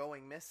after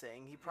going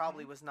missing, he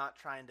probably was not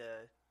trying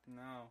to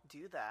No.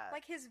 do that.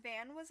 Like, his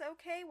van was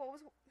okay?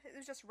 It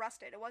was just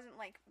rusted. It wasn't,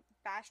 like,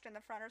 bashed in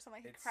the front or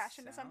something. Like, he crashed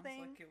into something.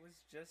 Sounds like it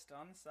was just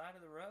on the side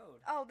of the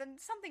road. Oh, then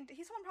someone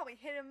probably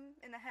hit him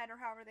in the head or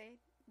however they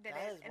did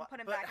That it is and wha- put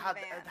him but back how'd,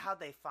 in the van. how'd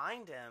they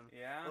find him?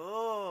 Yeah.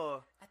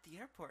 Oh. At the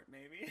airport,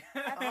 maybe.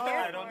 At the I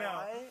airport. don't know.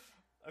 Right?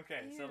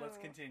 Okay, so let's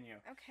Ew. continue.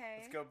 Okay.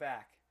 Let's go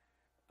back.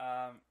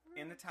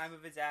 In the time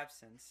of his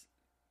absence,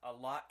 a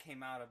lot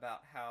came out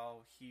about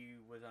how he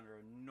was under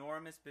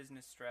enormous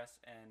business stress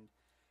and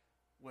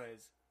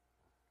was,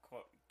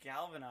 quote,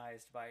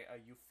 galvanized by a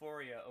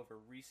euphoria over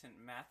recent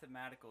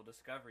mathematical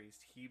discoveries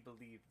he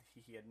believed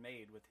he had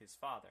made with his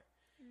father.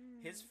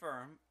 His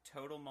firm,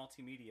 Total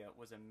Multimedia,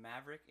 was a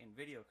maverick in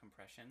video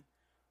compression,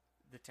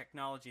 the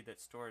technology that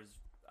stores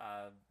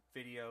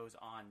videos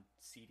on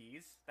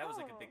CDs. That was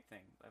like a Oh. big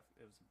thing.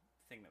 It was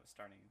a thing that was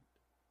starting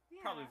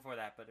Yeah. probably before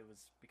that, but it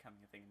was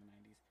becoming a thing in the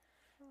 90s.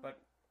 But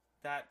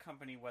that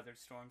company weathered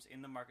storms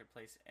in the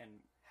marketplace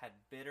and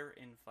had bitter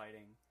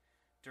infighting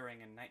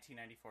during a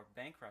 1994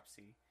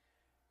 bankruptcy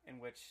in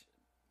which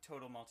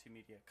Total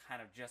Multimedia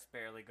kind of just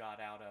barely got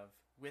out of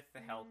with the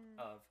help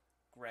of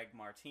Greg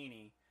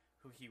Martini,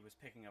 who he was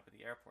picking up at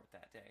the airport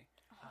that day.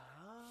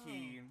 Oh.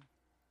 He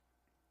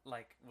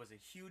was a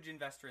huge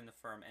investor in the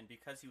firm, and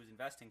because he was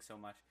investing so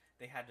much,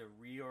 they had to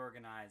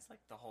reorganize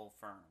the whole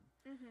firm,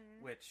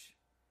 which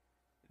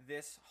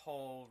this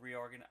whole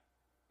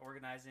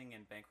organizing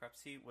and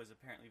bankruptcy was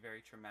apparently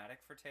very traumatic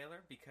for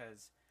Taylor,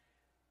 because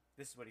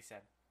this is what he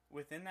said.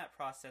 Within that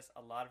process,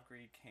 a lot of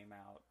greed came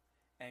out,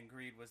 and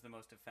greed was the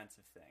most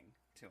offensive thing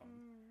to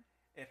him.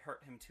 It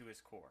hurt him to his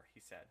core,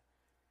 he said.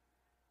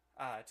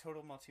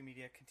 Total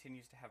Multimedia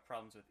continues to have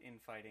problems with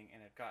infighting,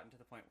 and had gotten to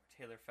the point where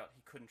Taylor felt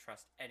he couldn't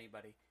trust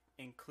anybody,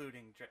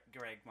 including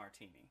Greg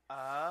Martini.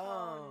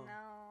 Oh,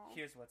 no.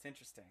 Here's what's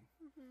interesting.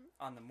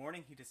 On the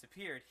morning he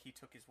disappeared, he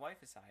took his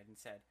wife aside and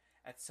said,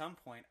 "At some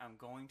point, I'm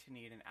going to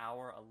need an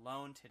hour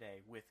alone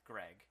today with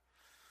Greg."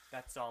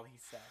 That's all he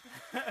said.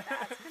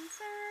 That's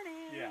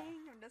concerning. Yeah.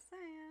 I'm just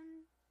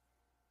saying.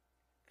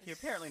 He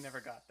apparently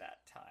never got that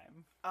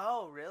time.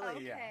 Oh, really?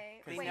 Okay.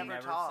 Yeah, 'cause Wait. he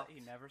never talked. He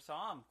never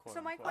saw him. Quote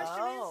So my unquote.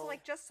 question Oh. is,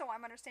 just so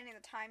I'm understanding the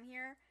time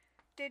here,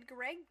 did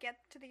Greg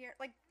get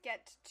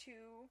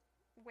to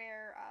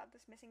where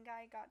this missing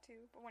guy got to,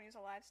 but when he was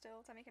alive still?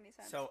 Does that make any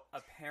sense? So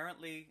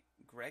apparently,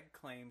 Greg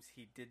claims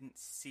he didn't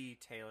see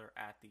Taylor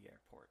at the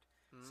airport.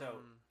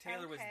 So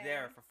Taylor was Okay.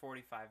 there for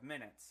 45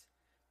 minutes,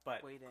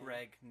 but Waiting.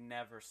 Greg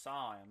never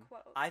saw him.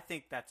 Quote. I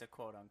think that's a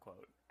quote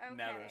unquote.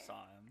 Never Okay.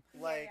 saw him.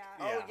 Like, Yeah.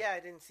 oh Yeah. yeah, I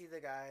didn't see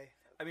the guy.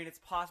 I mean, it's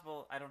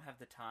possible. I don't have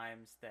the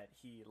times that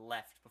he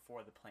left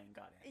before the plane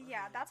got in.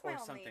 Yeah, that's my Or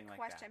only something like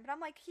question. that. But I'm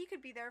like, he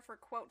could be there for,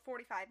 quote,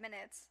 45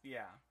 minutes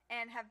Yeah.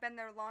 and have been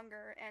there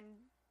longer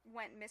and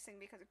went missing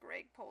because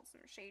Greg pulled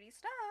some shady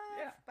stuff.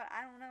 Yeah. But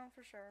I don't know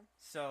for sure.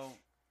 So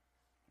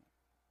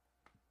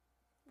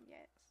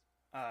Yes.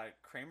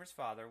 Kramer's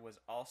father was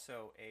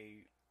also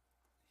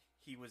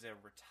he was a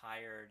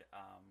retired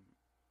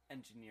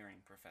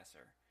engineering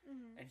professor,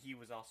 and he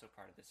was also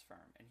part of this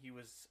firm, and he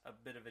was a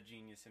bit of a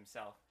genius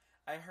himself.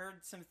 I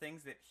heard some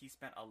things that he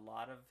spent a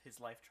lot of his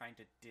life trying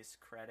to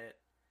discredit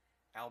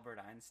Albert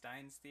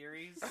Einstein's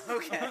theories.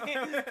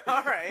 Okay.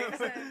 All right.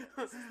 Listen.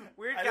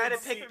 Weird I guy to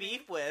didn't pick see-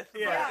 beef with.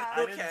 Yeah,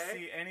 but I okay. didn't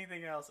see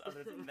anything else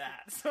other than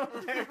that. So,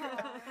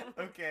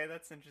 okay,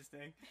 that's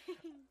interesting.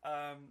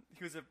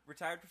 He was a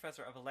retired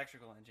professor of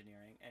electrical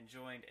engineering and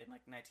joined in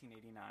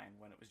 1989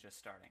 when it was just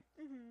starting.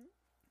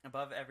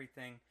 Above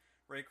everything,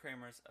 Ray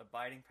Kramer's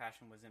abiding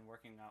passion was in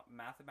working out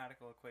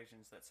mathematical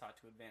equations that sought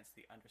to advance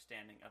the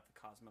understanding of the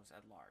cosmos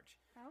at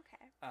large.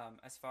 Okay.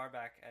 As far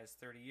back as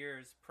 30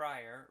 years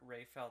prior,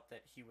 Ray felt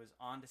that he was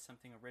onto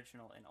something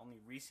original, and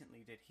only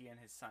recently did he and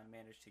his son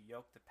manage to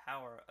yoke the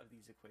power of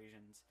these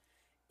equations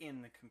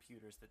in the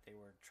computers that they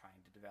were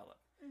trying to develop.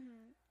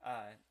 Mm-hmm.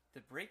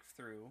 The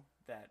breakthrough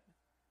that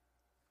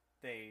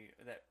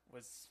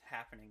was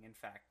happening, in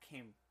fact,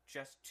 came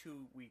just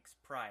 2 weeks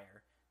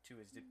prior to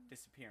his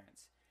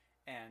disappearance.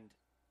 And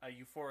a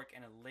euphoric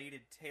and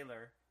elated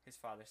Taylor, his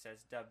father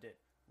says, dubbed it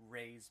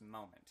Ray's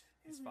moment.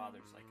 His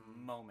father's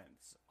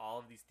moments. All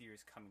of these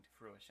theories coming to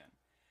fruition.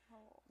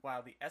 Oh.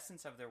 While the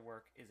essence of their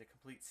work is a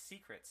complete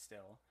secret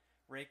still,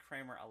 Ray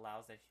Kramer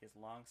allows that he has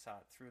long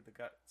sought through the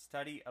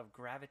study of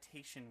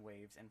gravitation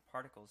waves and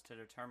particles to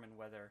determine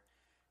whether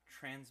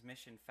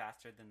transmission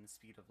faster than the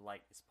speed of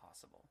light is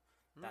possible.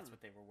 That's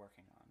what they were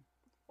working on.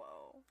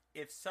 Whoa.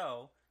 If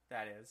so,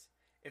 that is,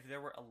 if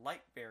there were a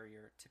light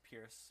barrier to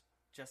pierce,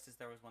 just as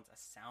there was once a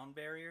sound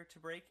barrier to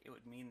break, it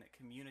would mean that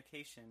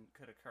communication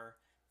could occur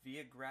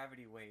via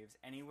gravity waves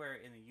anywhere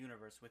in the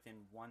universe within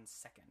 1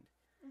 second.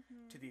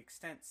 Mm-hmm. To the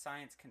extent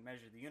science can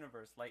measure the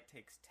universe, light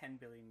takes 10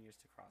 billion years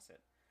to cross it.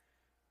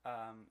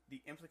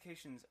 The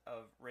implications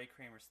of Ray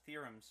Kramer's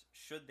theorems,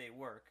 should they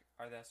work,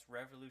 are thus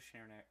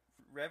revolutionary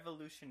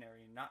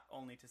not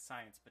only to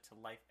science but to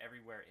life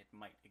everywhere it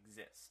might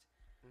exist.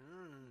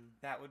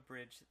 That would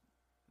bridge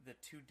the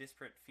two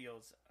disparate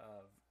fields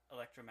of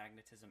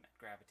electromagnetism and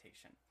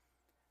gravitation.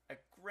 A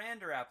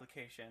grander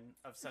application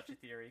of such a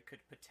theory could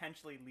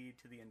potentially lead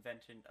to the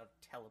invention of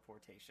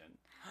teleportation.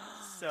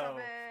 So,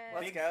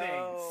 Let's big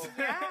go. things.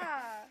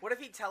 Yeah. What if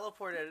he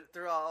teleported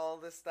through all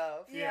this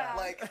stuff? Yeah.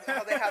 Like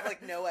how they have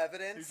like no He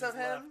evidence just of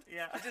him. left.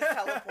 Yeah. He just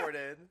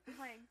teleported. Oh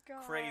my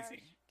god.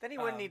 Crazy. Then he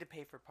wouldn't Um, need to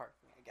pay for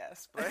parking, I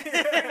guess. But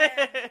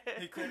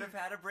He could have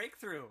had a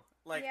breakthrough,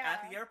 like Yeah.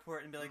 at the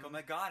airport, and be like, "Oh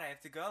my god, I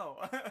have to go."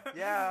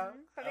 yeah.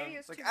 But maybe it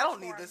was Like too I don't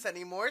much need for this him.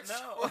 anymore. It's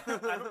No,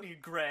 I don't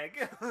need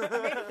Greg.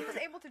 Maybe he was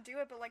able to do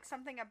it, but like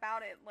something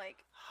about it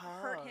like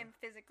hurt Huh. him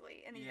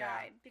physically, and he Yeah.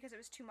 died because it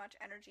was too much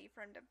energy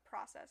for him to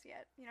process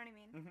yet. You know what I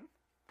mean?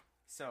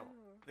 So,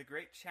 Ooh. the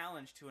great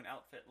challenge to an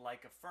outfit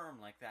like a firm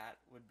like that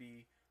would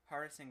be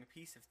harnessing a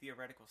piece of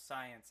theoretical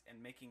science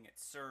and making it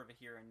serve a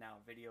here and now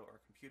video or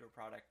computer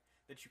product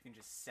that you can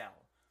just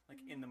sell, like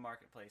in the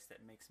marketplace,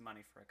 that makes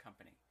money for a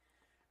company.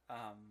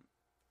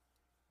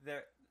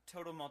 The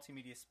Total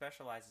Multimedia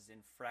specializes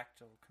in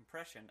fractal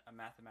compression, a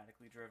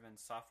mathematically driven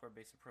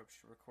software-based approach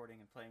to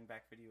recording and playing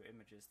back video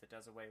images that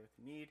does away with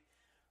the need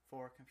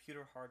for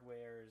computer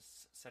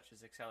hardwares such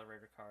as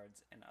accelerator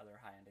cards and other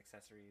high-end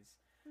accessories.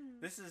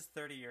 This is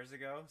 30 years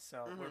ago,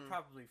 so we're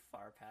probably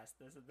far past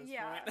this at this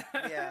Yeah. point.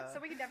 Yeah. So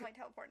we can definitely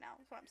teleport now.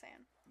 Is what I'm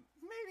saying.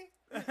 Maybe.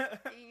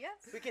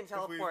 Yes. We can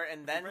teleport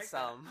and then break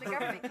some. The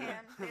government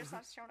can. They just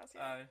not shown us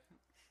yet.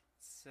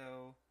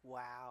 So,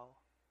 Wow.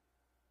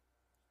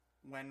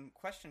 when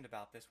questioned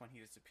about this when he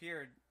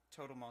disappeared,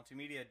 Total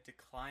Multimedia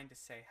declined to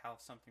say how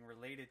something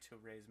related to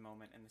Ray's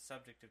moment and the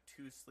subject of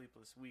 2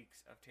 sleepless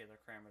weeks of Taylor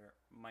Kramer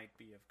might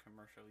be of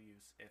commercial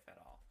use, if at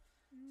all.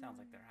 Sounds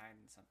like they're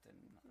hiding something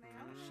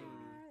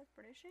shady. It's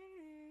pretty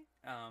shady.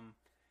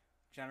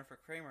 Jennifer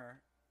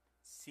Kramer,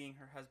 seeing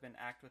her husband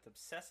act with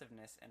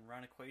obsessiveness and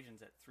run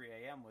equations at 3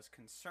 a.m., was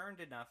concerned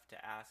enough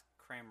to ask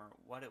Kramer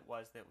what it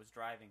was that was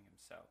driving him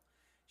so.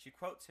 She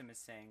quotes him as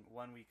saying,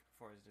 1 week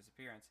before his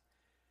disappearance,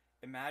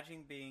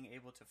 "Imagine being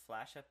able to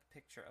flash up a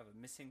picture of a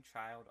missing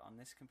child on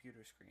this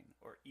computer screen,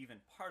 or even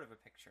part of a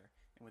picture,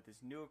 and with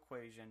this new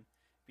equation,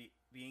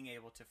 being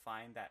able to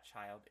find that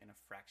child in a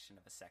fraction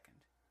of a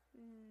second."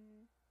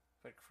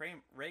 But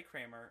Ray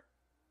Kramer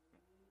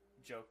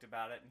joked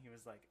about it, and he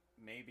was like,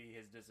 maybe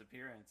his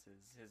disappearance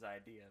is his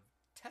idea of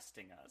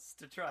testing us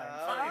to try and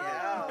find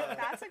Oh, him.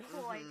 that's a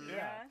cool idea.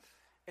 Yeah.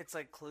 It's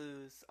like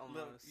clues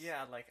almost.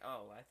 Yeah, like,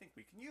 oh, I think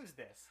we can use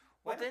this.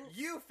 Well, Why don't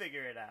you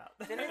figure it out?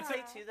 Didn't it say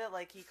Yeah. too that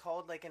like he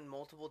called like in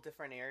multiple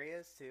different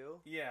areas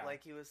too? Yeah.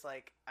 Like he was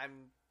like,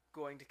 I'm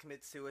going to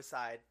commit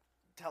suicide.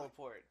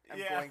 Teleport. I'm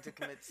Yeah. going to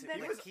commit suicide.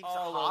 He Like, was keeps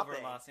all hopping.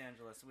 over Los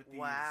Angeles with these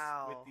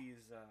Wow.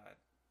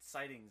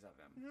 sightings of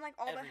him. And like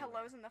all the Everywhere.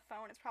 hellos in the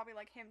phone, it's probably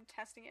like him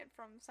testing it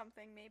from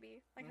something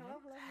maybe. Like hello,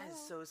 hello, That hello.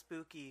 is so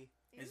spooky.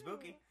 It's Ew.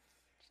 spooky.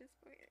 She's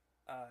spooky.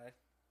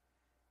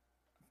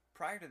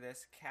 Prior to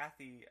this,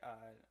 Kathy,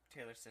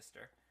 Taylor's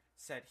sister,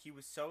 said he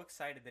was so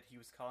excited that he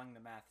was calling the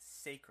math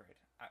sacred.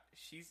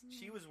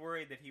 She was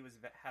worried that he was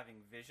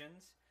having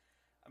visions.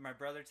 My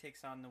brother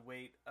takes on the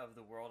weight of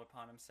the world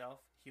upon himself.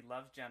 He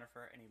loves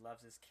Jennifer and he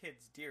loves his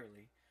kids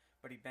dearly,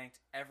 but he banked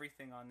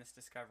everything on this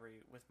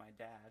discovery with my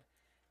dad,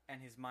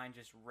 and his mind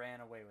just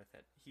ran away with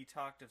it. He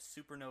talked of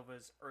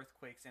supernovas,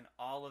 earthquakes, and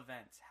all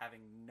events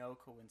having no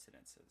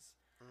coincidences.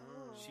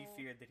 She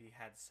feared that he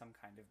had some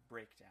kind of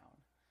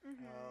breakdown.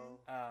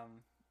 Oh.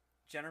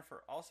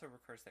 Jennifer also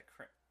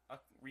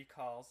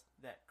recalls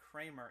that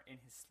Kramer, in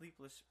his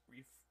sleepless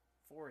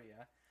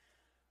euphoria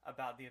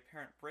about the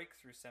apparent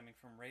breakthrough stemming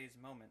from Ray's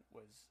moment,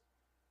 was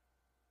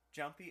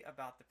jumpy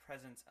about the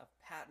presence of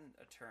patent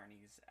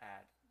attorneys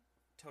at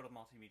Total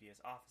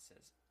Multimedia's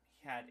offices.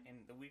 He had,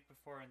 in the week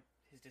before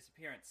his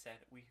disappearance,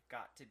 said, "We've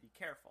got to be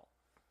careful."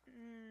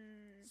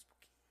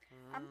 Spooky.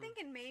 I'm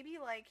thinking maybe,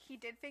 like, he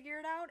did figure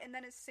it out, and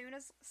then as soon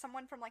as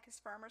someone from, like, his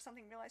firm or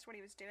something realized what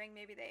he was doing,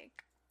 maybe they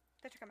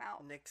took him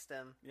out. Nixed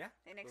him. Yeah.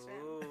 They nixed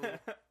Ooh. him.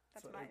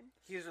 That's mine.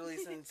 He was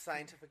releasing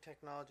scientific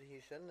technology he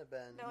shouldn't have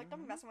been. They're like,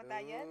 don't be messing with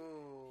that yet.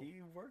 Ooh.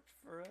 He worked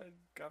for a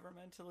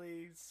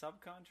governmentally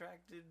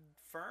subcontracted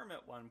firm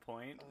at one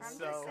point. I'm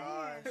so, just saying.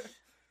 gosh.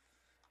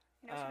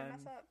 He knows when to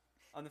mess up.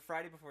 On the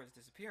Friday before his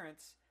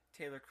disappearance,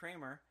 Taylor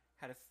Kramer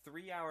had a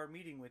 3-hour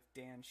meeting with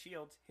Dan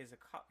Shields,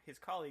 his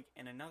colleague,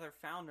 and another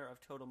founder of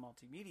Total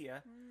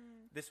Multimedia.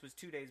 This was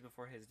 2 days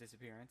before his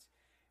disappearance.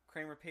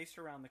 Kramer paced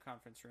around the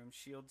conference room.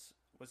 Shields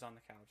was on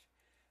the couch.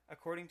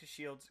 According to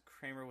Shields,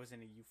 Kramer was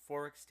in a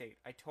euphoric state.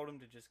 "I told him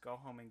to just go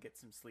home and get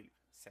some sleep,"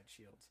 said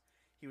Shields.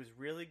 He was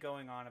really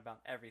going on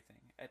about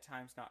everything, at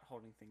times not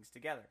holding things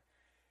together.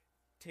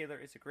 Taylor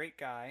is a great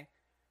guy,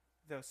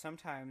 though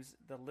sometimes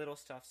the little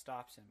stuff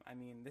stops him. I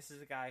mean, this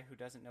is a guy who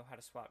doesn't know how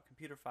to swap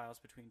computer files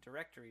between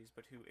directories,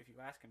 but who, if you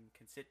ask him,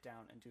 can sit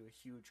down and do a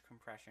huge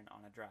compression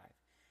on a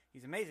drive.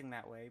 He's amazing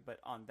that way,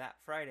 but on that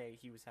Friday,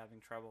 he was having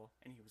trouble,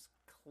 and he was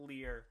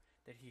clear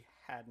that he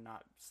had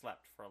not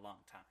slept for a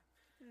long time.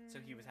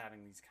 So he was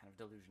having these kind of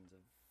delusions of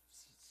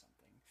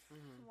something.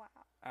 Mm-hmm.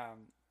 Wow.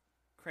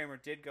 Kramer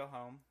did go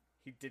home.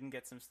 He didn't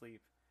get some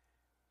sleep,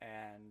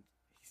 and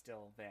he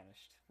still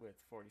vanished with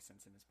 40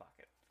 cents in his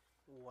pocket.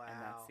 Wow.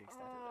 And that's the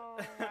extent Oh,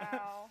 of it.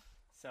 wow.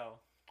 So,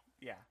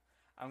 yeah.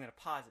 I'm going to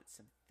posit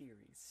some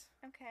theories.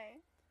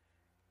 Okay.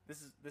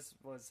 This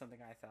was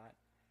something I thought.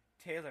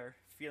 Taylor,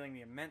 feeling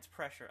the immense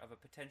pressure of a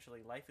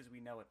potentially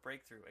life-as-we-know-it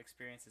breakthrough,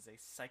 experiences a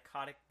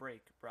psychotic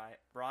break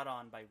brought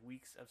on by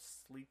weeks of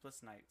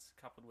sleepless nights,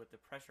 coupled with the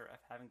pressure of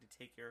having to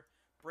take your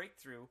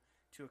breakthrough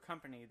to a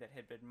company that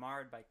had been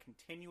marred by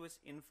continuous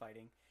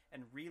infighting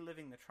and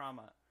reliving the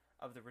trauma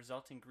of the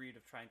resulting greed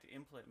of trying to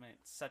implement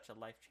such a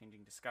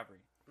life-changing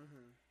discovery.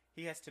 Mm-hmm.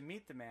 He has to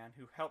meet the man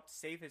who helped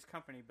save his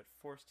company but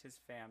forced his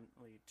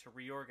family to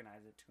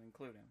reorganize it to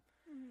include him.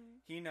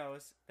 He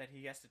knows that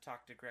he has to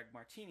talk to Greg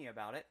Martini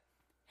about it,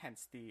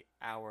 hence the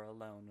hour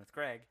alone with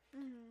Greg.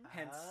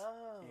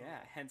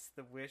 Hence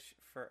the wish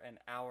for an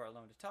hour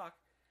alone to talk.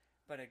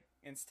 But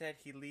instead,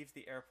 he leaves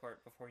the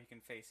airport before he can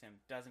face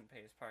him, doesn't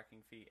pay his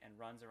parking fee, and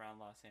runs around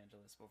Los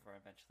Angeles before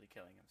eventually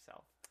killing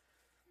himself.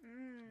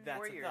 That's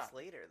 4 a years thought.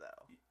 later,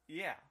 though.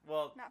 Yeah,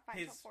 well, Not fine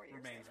his till 4 years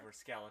remains later. were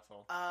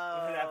skeletal.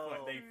 Oh. At that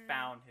point, they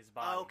found his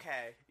body.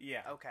 Okay.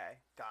 Yeah. Okay.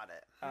 Got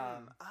it.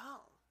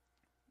 Oh.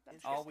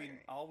 That's All scary.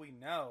 we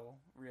know,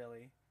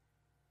 really,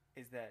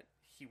 is that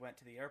he went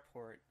to the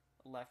airport,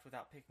 left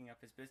without picking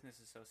up his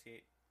business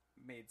associate,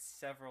 made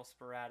several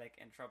sporadic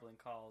and troubling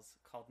calls,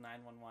 called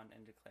 911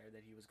 and declared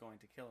that he was going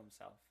to kill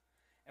himself,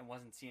 and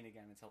wasn't seen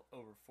again until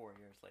over 4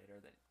 years later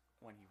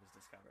when he was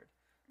discovered.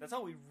 That's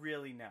all we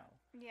really know.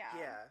 Yeah.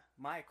 Yeah.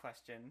 My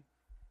question,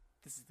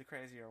 this is the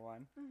crazier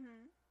one,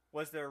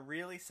 was there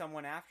really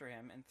someone after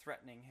him and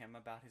threatening him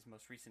about his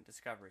most recent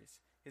discoveries?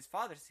 His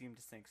father seemed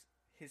to think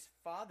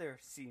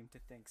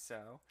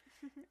so.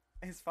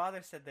 His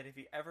father said that if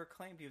he ever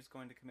claimed he was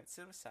going to commit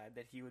suicide,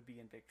 that he would be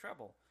in big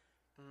trouble.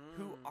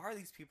 Who are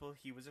these people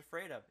he was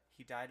afraid of?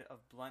 He died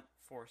of blunt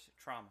force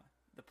trauma.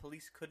 The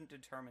police couldn't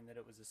determine that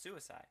it was a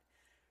suicide.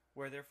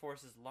 Were there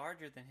forces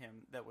larger than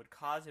him that would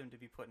cause him to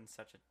be put in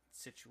such a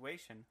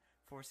situation,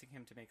 forcing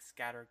him to make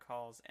scattered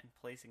calls and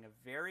placing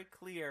a very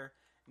clear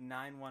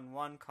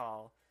 911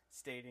 call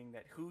stating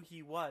that who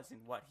he was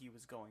and what he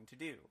was going to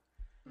do?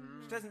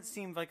 Which doesn't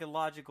seem like a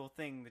logical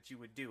thing that you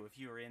would do if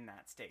you were in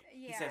that state.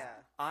 Yeah. He says,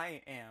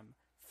 "I am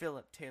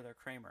Philip Taylor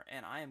Kramer,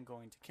 and I am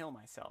going to kill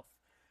myself."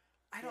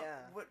 I don't.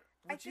 Yeah.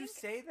 Would you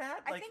say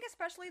that? I think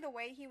especially the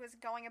way he was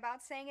going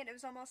about saying it, it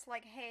was almost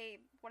like, hey,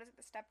 what is it,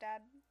 the stepdad?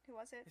 Who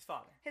was it? His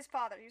father. His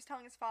father. He was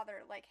telling his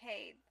father, like,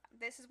 hey,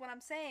 this is what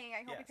I'm saying. I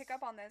hope you Yes. pick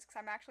up on this because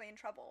I'm actually in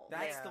trouble.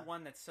 That's Yeah. the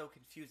one that's so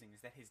confusing,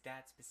 is that his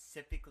dad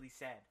specifically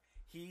said,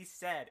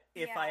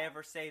 if I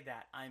ever say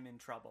that, I'm in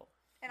trouble.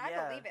 And I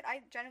Yeah. believe it. I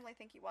genuinely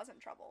think he was in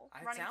trouble.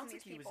 It running sounds from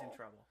like these he was people. in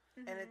trouble.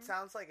 And it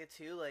sounds like it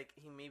too, like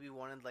he maybe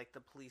wanted like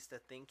the police to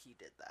think he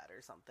did that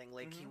or something.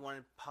 Like he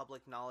wanted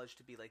public knowledge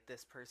to be like,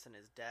 this person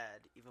is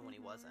dead, even when he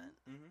wasn't.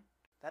 Mm-hmm.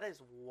 That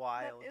is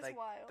wild. That is like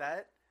wild.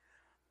 that.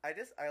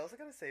 I also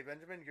gotta say,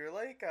 Benjamin, your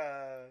like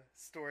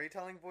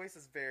storytelling voice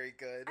is very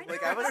good. I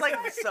Like know. I was like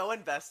so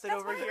invested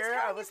That's over why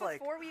here. I was like,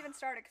 before we even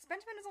started, because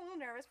Benjamin is a little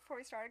nervous before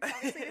we started. 'Cause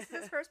obviously, this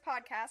is his first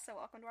podcast, so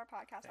welcome to our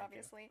podcast. Thank you.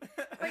 obviously,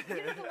 but you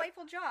did a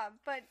delightful job.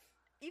 But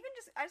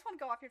I just want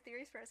to go off your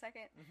theories for a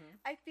 2nd.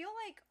 I feel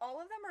like all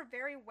of them are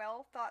very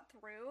well thought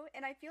through,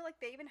 and I feel like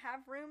they even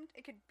have room.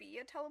 It could be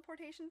a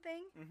teleportation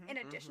thing in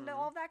addition to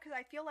all of that, because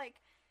I feel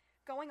like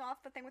going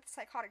off the thing with the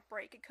psychotic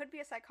break, it could be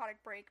a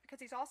psychotic break because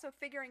he's also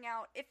figuring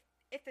out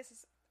if this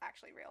is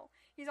actually real.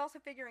 He's also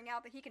figuring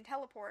out that he can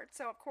teleport,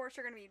 so of course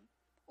you're going to be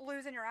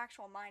losing your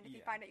actual mind if you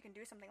find out you can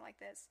do something like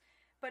this.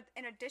 But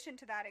in addition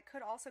to that, it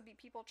could also be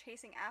people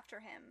chasing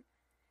after him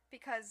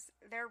because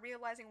they're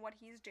realizing what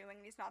he's doing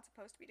and he's not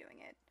supposed to be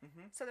doing it.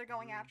 So they're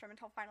going after him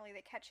until finally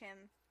they catch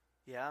him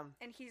Yeah.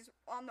 And he's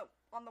on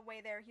the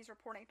way there. He's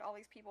reporting to all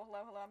these people,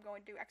 hello, I'm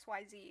going to do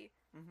XYZ.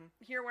 Mm-hmm.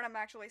 Hear what I'm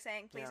actually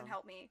saying, please, Yeah. and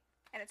help me.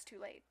 And it's too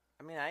late.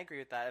 I mean, I agree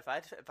with that.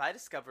 If I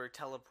discovered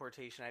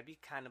teleportation, I'd be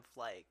kind of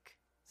like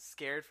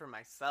scared for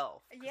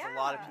myself. Because a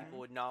lot of Yeah. people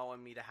would not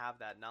want me to have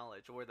that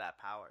knowledge or that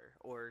power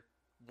or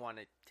want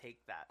to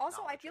take that.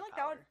 Also, I knowledge feel or like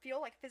power. that would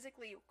feel like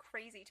physically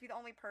crazy to be the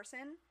only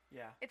person.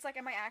 Yeah. It's like,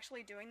 am I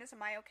actually doing this?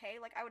 Am I okay?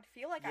 Like, I would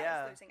feel like I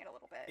Yeah. was losing it a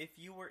little bit. If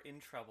you were in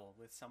trouble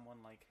with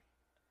someone like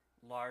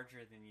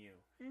larger than you,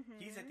 Mm-hmm.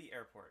 he's at the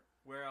airport.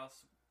 Where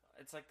else?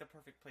 It's like the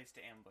perfect place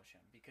to ambush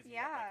him because he's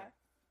Yeah. at like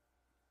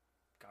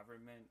a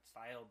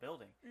government-style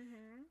building.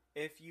 Mm-hmm.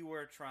 If you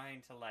were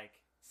trying to like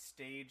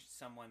stage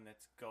someone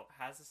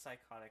has a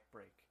psychotic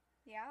break,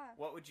 Yeah.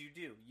 what would you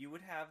do? You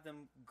would have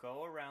them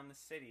go around the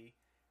city,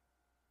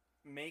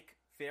 make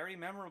very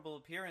memorable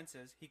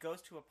appearances. He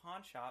goes to a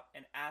pawn shop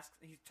and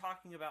he's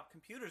talking about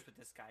computers with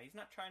this guy. He's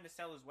not trying to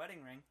sell his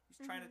wedding ring.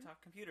 He's trying to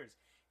talk computers.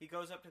 He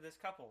goes up to this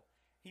couple.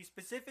 He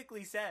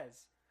specifically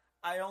says,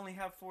 I only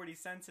have 40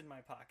 cents in my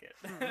pocket.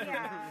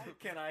 Yeah.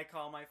 Can I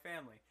call my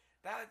family?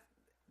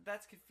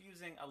 That's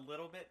confusing a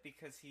little bit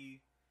because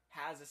he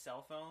has a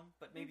cell phone,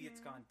 but maybe it's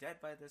gone dead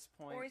by this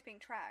point. Or he's being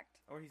tracked.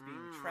 Or he's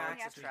being he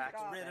tracked, has so to he get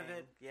gets off. rid of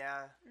it.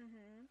 Yeah.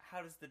 Mm-hmm.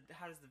 How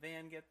does the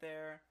van get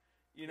there?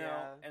 You know,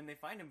 Yeah. and they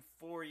find him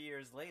 4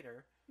 years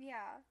later.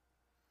 Yeah.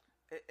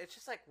 It's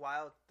just like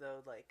wild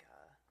though, like,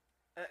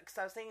 because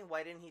I was thinking,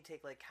 why didn't he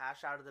take like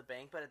cash out of the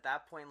bank? But at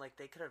that point, like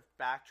they could have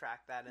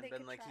backtracked that and They been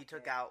could like, he track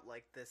took it. out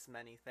like this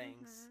many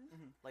things.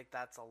 Mhm. Like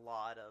that's a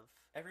lot of.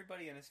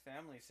 Everybody in his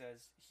family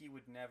says he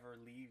would never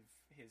leave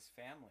his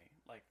family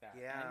like that.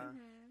 Yeah. And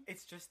Mhm.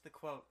 it's just the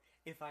quote,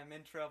 if I'm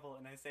in trouble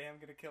and I say I'm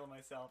going to kill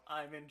myself,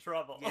 I'm in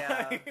trouble.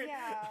 Yeah.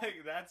 Yeah.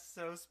 Like, that's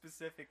so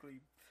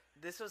specifically.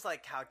 This was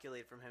like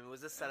calculated from him. It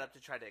was a setup to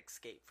try to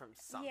escape from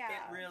something.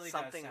 Yeah. It really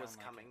Something does was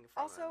sound coming like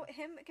from Also,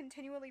 him. him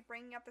continually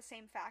bringing up the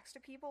same facts to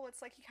people,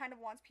 it's like he kind of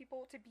wants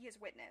people to be his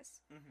witness.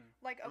 it. Mm-hmm.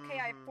 Like, okay,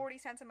 I have Mhm. 40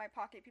 cents in my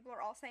pocket. People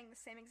are all saying the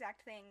same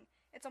exact thing.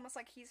 It's almost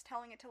like he's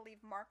telling it to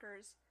leave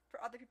markers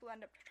for other people to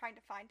end up trying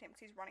to find him because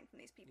he's running from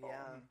these people.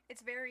 Yeah.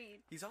 It's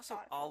very... He's also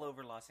thoughtful. all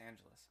over Los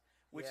Angeles,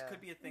 which Yeah. could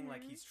be a thing.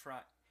 Like Mhm. he's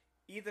trying.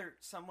 Either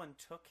someone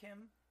took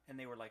him and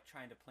they were like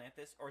trying to plant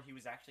this, or he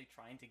was actually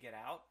trying to get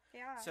out.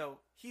 Yeah.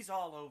 So he's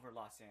all over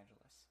Los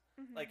Angeles,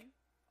 Mhm. like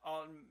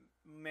on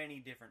many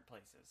different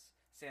places.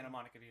 Santa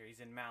Monica here. He's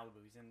in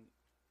Malibu. He's in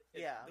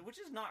Yeah. which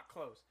is not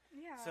close.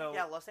 Yeah. So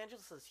Yeah, Los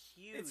Angeles is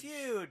huge. it's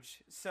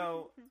huge.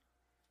 So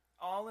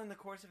all in the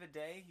course of a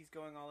day, he's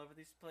going all over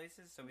these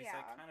places. So he's like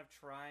Yeah. kind of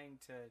trying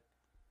to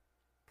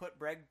put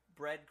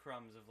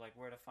breadcrumbs of like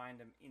where to find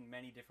him in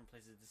many different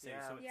places of the city.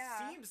 Yeah. So it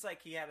Yeah. seems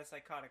like he had a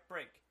psychotic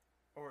break,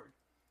 or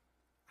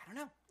I don't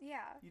know.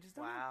 Yeah. You just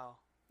don't know. Wow.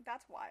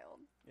 That's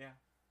wild. Yeah.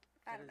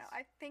 I That don't know. is-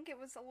 I think it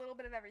was a little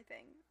bit of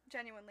everything,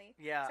 genuinely.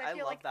 Yeah, 'Cause I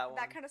feel love like that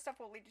one. kind of stuff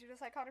will lead you to a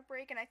psychotic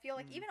break, and I feel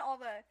like Mhm. even all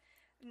the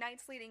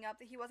nights leading up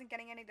that he wasn't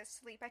getting any of this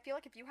sleep, I feel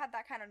like if you had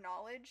that kind of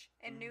knowledge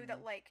and knew that,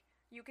 Mhm. like,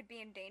 you could be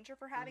in danger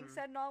for having Mhm.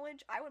 said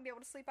knowledge, I wouldn't be able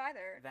to sleep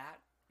either.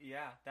 That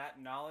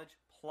knowledge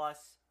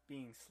plus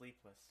being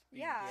sleepless,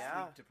 being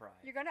Yeah. sleep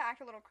deprived. You're gonna act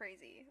a little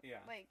crazy.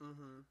 Yeah. Like,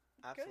 Mm-hmm.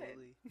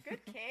 Absolutely.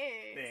 good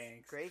case.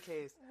 Thanks. Great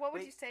case. What would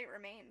Wait. you say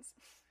remains?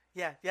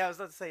 Yeah, I was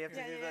about to say, you have to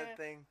Yeah, do yeah, that yeah.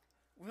 thing.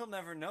 We'll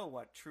never know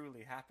what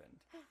truly happened.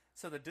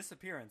 So the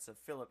disappearance of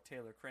Philip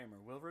Taylor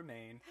Kramer will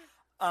remain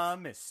a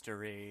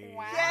mystery.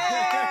 Wow. Yay!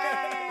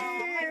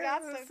 Oh my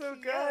god, That's so so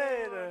cute.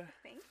 good.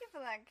 Thank you for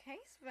that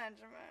case,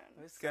 Benjamin. It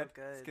was It's so good.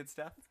 good. It's good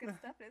stuff. It's good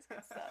stuff. It is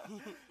good stuff.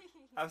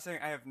 I was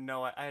saying I had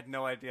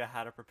no idea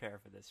how to prepare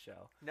for this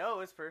show. No, it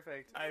was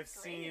perfect. I've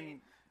great.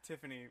 seen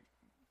Tiffany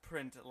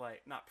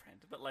not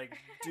print, but like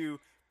do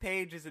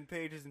pages and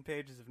pages and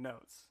pages of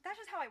notes. That's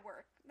just how I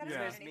work. That Yeah.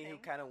 doesn't It's mean me who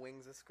anything. kind of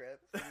wings the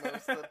script for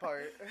most of the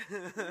part.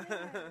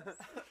 Yes.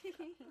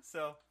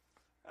 So,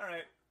 all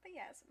right. But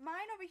yes,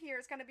 mine over here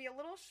is going to be a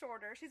little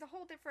shorter. She's a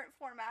whole different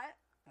format.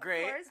 Of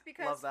Great. course,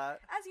 because Love that.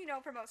 as you know,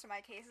 for most of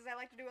my cases, I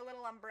like to do a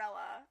little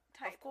umbrella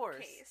type course,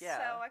 case. yeah.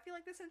 So I feel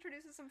like this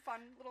introduces some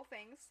fun little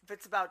things. If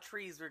it's about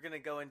trees, we're gonna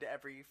go into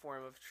every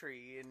form of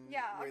tree and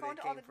Yeah, where I'll go they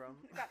into all came the. from.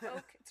 We got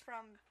oak. It's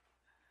from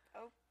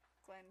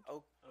Oakland.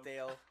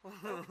 Oakdale.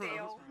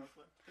 Oakdale.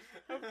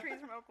 Oak trees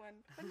from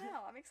Oakland. But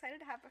no, I'm excited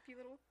to have a few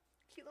little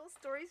cute little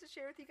stories to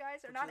share with you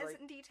guys. They're Would not you as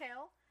like- in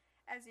detail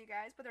as you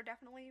guys, but they're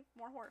definitely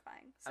more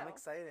horrifying. So I'm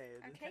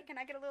excited. okay, can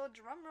I get a little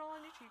drum roll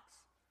on your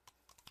cheeks?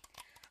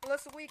 Well,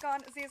 this week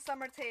on Z's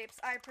Summer Tapes,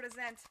 I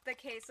present the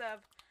case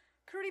of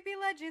creepy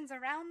legends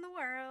around the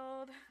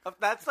world. Oh,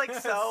 that's like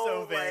so,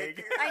 So vague.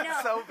 like, I know.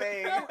 so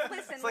vague. Well,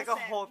 listen, it's like a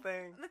listen. whole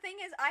thing. The thing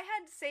is, I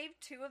had saved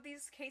 2 of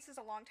these cases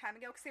a long time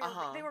ago because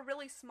Uh-huh. they were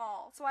really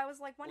small. So I was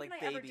like, when Like can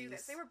I ever do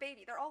this? babies. They were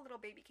baby. They're all little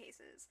baby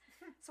cases.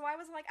 So I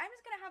was like, I'm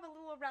just going to have a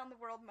little around the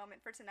world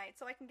moment for tonight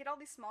so I can get all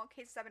these small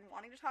cases I've been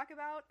wanting to talk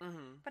about,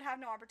 Mm-hmm. but have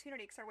no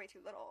opportunity because they're way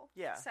too little.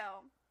 Yeah. So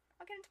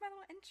I'll get into my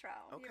little intro.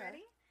 You Okay.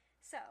 ready?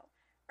 So,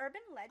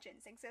 urban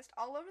legends exist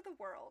all over the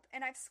world,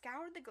 and I've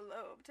scoured the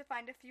globe to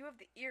find a few of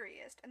the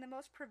eeriest and the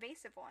most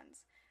pervasive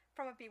ones.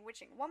 from a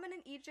bewitching woman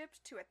in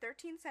Egypt to a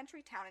 13th century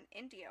town in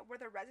India where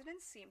the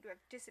residents seem to have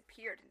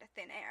disappeared into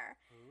thin air.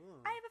 Ooh.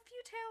 I have a few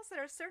tales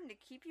that are certain to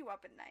keep you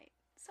up at night.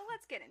 So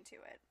let's get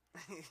into it.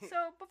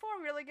 So before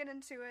we really get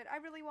into it, I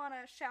really want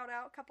to shout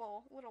out a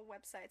couple little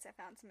websites I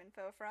found some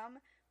info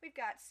from. We've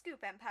got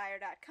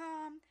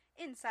scoopempire.com,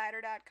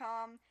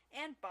 insider.com,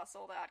 and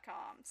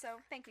bustle.com.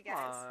 So thank you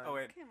guys. Oh,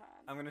 wait. Come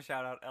on. I'm going to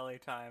shout out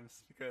LA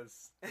Times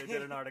because they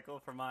did an article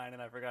for mine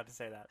and I forgot to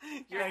say that.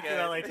 You're Thank you,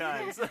 good. LA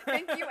Times.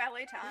 Thank you,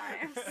 LA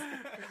Times.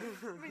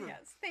 But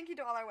yes, thank you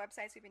to all our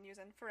websites we've been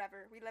using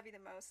forever. We love you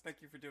the most. Thank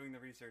you for doing the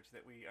research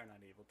that we are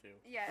not able to.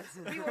 Yes,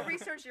 we will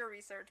research your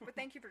research, but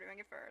thank you for doing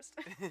it first.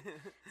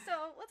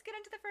 So let's get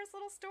into the first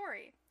little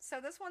story. So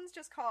this one's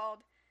just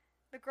called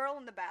The Girl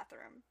in the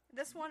Bathroom.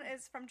 This one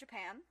is from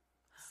Japan.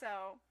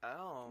 So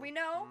we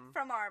know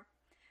from our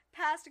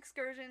past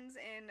excursions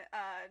in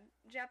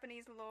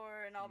Japanese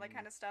lore and all that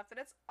kind of stuff that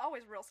it's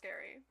always real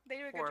scary.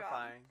 They do a good job.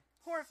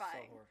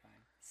 Horrifying. So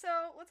horrifying. So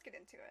let's get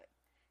into it.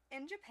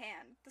 In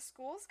Japan, the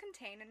schools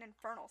contain an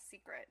infernal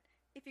secret.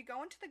 If you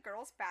go into the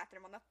girls'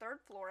 bathroom on the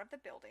 3rd floor of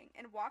the building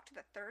and walk to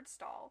the 3rd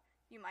stall,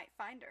 you might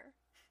find her.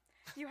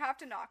 You have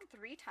to knock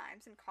 3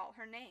 times and call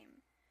her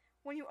name.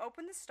 When you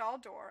open the stall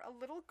door, a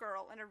little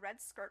girl in a red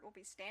skirt will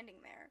be standing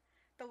there.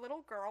 The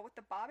little girl with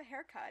the bob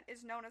haircut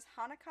is known as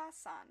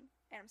Hanaka-san,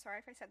 and I'm sorry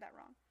if I said that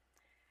wrong.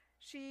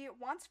 She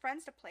wants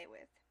friends to play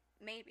with,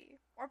 maybe.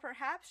 Or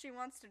perhaps she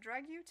wants to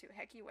drag you to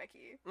Heki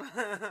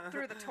Weki.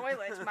 Through the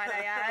toilet, might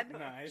I add.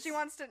 Nice. She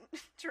wants to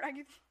drag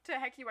you to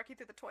Heki Weki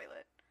through the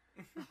toilet.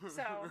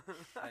 So,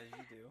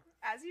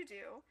 As you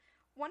do.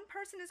 One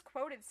person is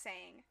quoted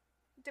saying,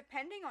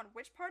 "Depending on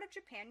which part of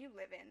Japan you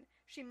live in,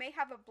 she may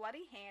have a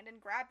bloody hand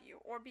and grab you,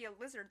 or be a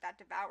lizard that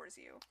devours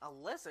you." A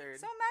lizard?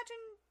 So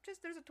imagine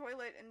just there's a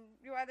toilet and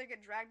you either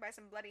get dragged by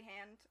some bloody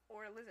hand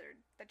or a lizard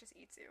that just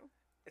eats you.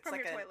 It's from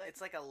like your toilet. It's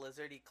like a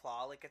lizardy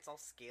claw, like it's all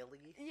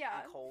scaly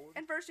Yeah. and cold.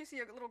 And first you see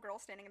a little girl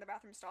standing in the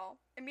bathroom stall.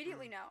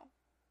 Immediately no.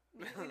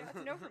 Immediately no. It's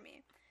a no for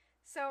me.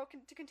 So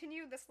to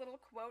continue this little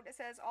quote, it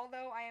says,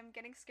 "Although I am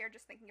getting scared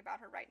just thinking about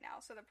her right now."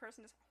 So the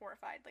person is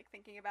horrified, like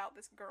thinking about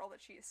this girl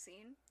that she has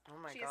seen. Oh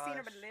my She gosh. has seen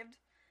her but lived.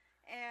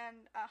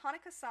 And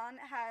Hanaka-san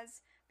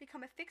has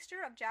become a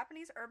fixture of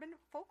Japanese urban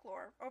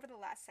folklore over the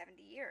last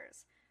 70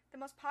 years. The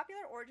most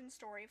popular origin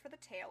story for the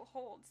tale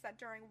holds that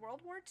during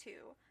World War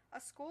II, a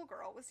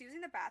schoolgirl was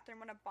using the bathroom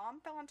when a bomb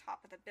fell on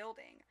top of the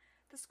building.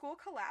 The school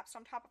collapsed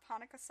on top of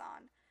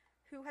Hanaka-san,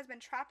 who has been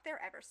trapped there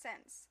ever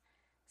since.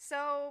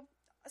 So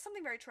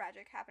something very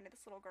tragic happened to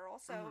this little girl.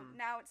 So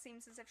now it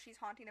seems as if she's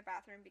haunting a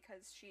bathroom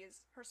because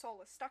her soul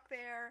is stuck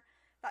there,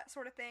 that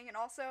sort of thing. And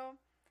also,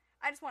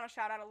 I just want to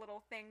shout out a little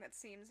thing that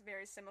seems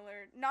very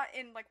similar, not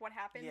in like what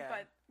happened,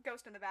 but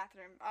Ghost in the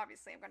Bathroom.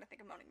 Obviously, I'm going to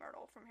think of Moaning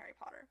Myrtle from Harry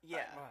Potter.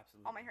 Yeah, oh,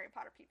 absolutely. All my Harry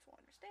Potter peeps will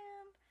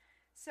understand.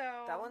 So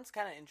that one's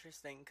kind of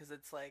interesting because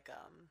it's like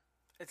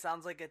it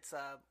sounds like it's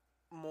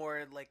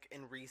more like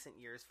in recent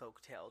years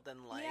folktale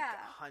than like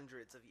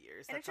hundreds of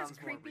years. And that it's just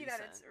sounds more creepy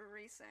recent. that it's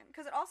recent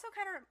because it also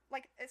kind of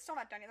like it's still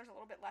not done yet. There's a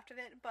little bit left of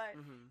it, but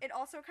it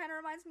also kind of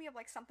reminds me of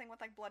like something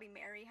with like Bloody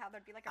Mary. How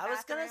there'd be like a I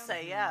was bathroom. gonna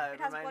say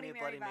it has reminded Bloody me of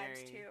Bloody vibes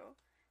Mary too.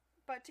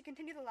 But to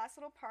continue the last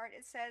little part,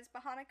 it says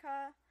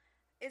Bahanaka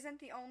isn't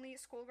the only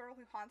schoolgirl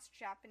who haunts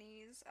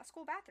Japanese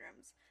school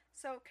bathrooms.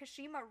 So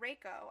Kashima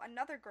Reiko,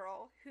 another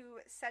girl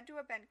who said to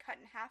have been cut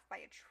in half by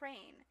a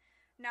train,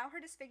 now her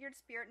disfigured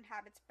spirit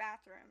inhabits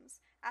bathrooms,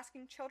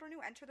 asking children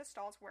who enter the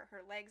stalls where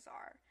her legs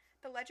are.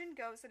 The legend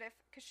goes that if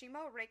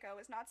Kashima Reiko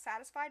is not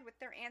satisfied with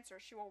their answer,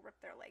 she will rip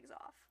their legs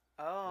off.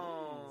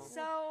 Oh.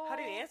 So how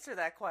do you answer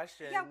that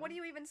question? Yeah, what do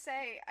you even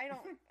say? I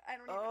don't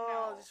even know.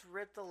 Oh, just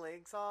rip the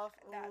legs off?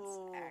 That's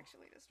Ooh.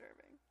 actually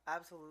disturbing.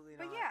 Absolutely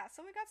not. But yeah,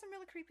 so we got some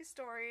really creepy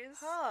stories.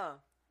 Huh.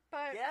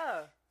 But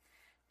yeah.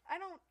 I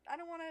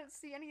don't want to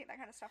see any of that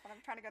kind of stuff when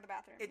I'm trying to go to the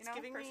bathroom. It's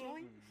giving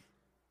personally. me.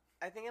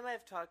 I think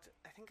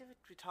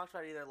we talked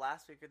about it either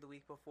last week or the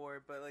week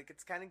before, but like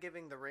it's kind of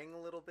giving The Ring a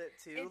little bit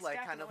too, It's like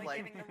kind of definitely like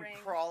giving The Ring.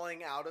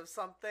 crawling out of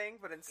something,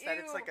 but instead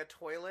it's Ew. like a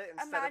toilet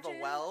instead Imagine of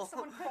a well.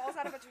 someone crawls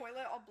out of a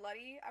toilet all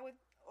bloody. I would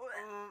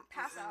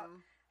pass out.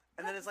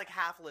 And then it's like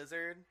half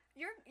lizard.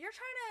 You're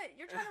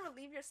trying to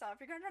relieve yourself.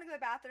 You're trying to go to the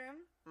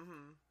bathroom.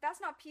 Mm-hmm.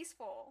 That's not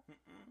peaceful.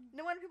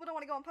 No wonder people don't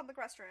want to go in public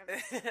restrooms.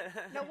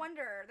 No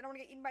wonder they don't want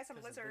to get eaten by some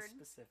lizard.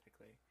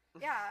 Specifically.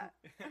 Yeah,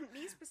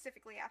 me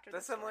specifically after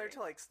That's this similar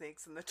story. to like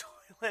snakes in the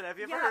toilet. Have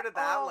you ever Yeah, heard of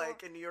that? oh,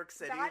 Like in New York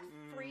City. That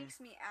freaks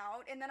me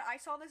out. And then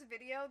I saw this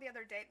video the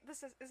other day.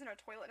 Isn't a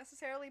toilet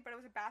necessarily, but it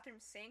was a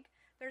bathroom sink.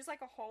 There's like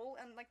a hole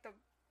in like the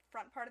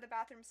front part of the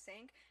bathroom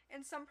sink,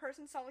 and some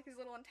person saw like these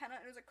little antenna,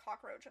 and there was a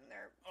cockroach in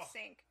their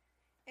sink,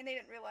 and they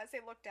didn't realize. They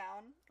looked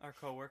down. Our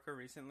coworker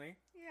recently.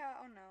 Yeah.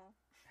 Oh no.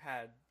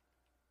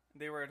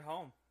 They were at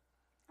home.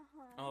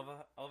 Uh-huh.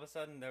 All of a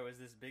sudden, there was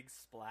this big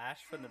splash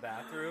from the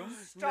bathroom.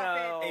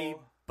 Stop A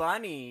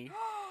bunny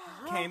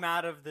came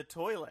out of the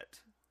toilet.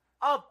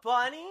 A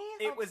bunny?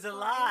 It was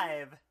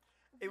alive.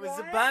 It was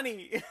a What?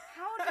 bunny.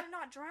 How did it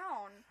not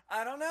drown?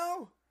 I don't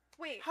know.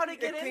 Wait. How did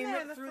it get in came there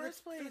up in the through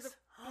first through place? the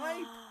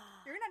pipe.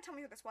 You're gonna tell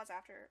me who this was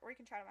after, or you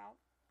can shout him out.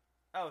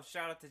 Oh,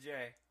 shout out to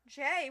Jay.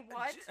 Jay,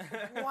 what?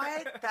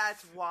 What?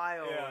 That's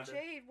wild. Yeah.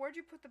 Jade, where'd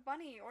you put the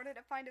bunny? Or did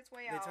it find its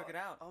way out? They took it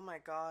out. Oh my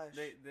gosh.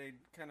 They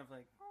kind of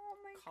like Oh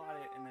my caught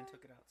god. it and then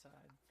took it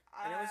outside.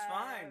 And it was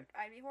fine.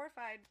 I'd be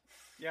horrified.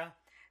 Yeah.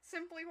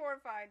 Simply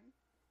horrified.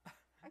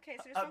 Okay,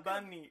 so just A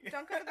bunny.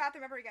 don't go to the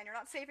bathroom ever again. You're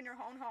not safe in your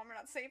own home. You're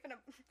not safe in a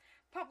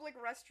public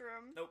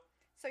restroom. Nope.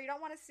 So you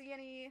don't want to see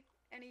any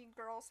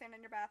girls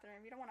standing in your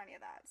bathroom. You don't want any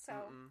of that.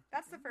 So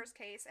that's the first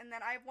case. And then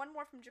I have one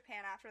more from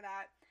Japan after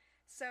that.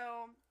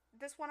 So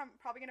this one I'm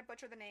probably going to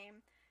butcher the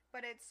name,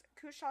 but it's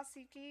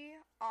Kushasiki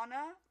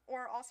Ana,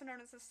 or also known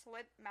as the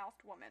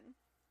slit-mouthed woman.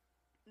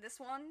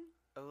 This one,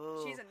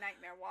 Ooh. she's a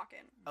nightmare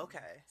walking.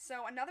 Okay.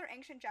 So another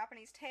ancient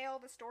Japanese tale,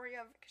 the story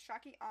of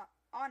Kushasiki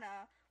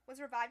Ana, was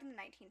revived in the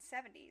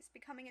 1970s,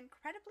 becoming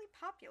incredibly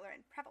popular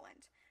and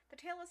prevalent. The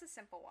tale is a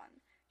simple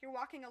one. You're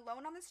walking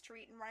alone on the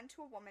street and run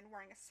into a woman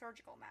wearing a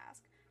surgical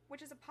mask,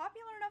 which is a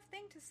popular enough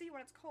thing to see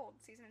when it's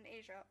cold season in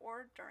Asia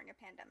or during a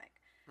pandemic.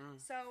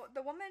 So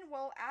the woman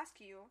will ask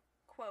you,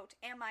 quote,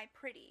 "Am I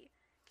pretty?"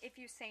 If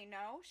you say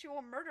no, she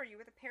will murder you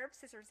with a pair of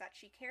scissors that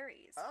she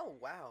carries. Oh,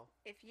 wow.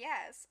 If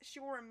yes, she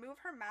will remove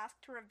her mask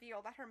to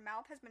reveal that her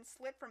mouth has been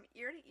slit from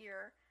ear to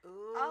ear,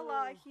 Ooh. a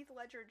la Heath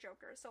Ledger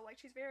Joker. So, like,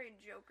 she's very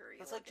Joker-y.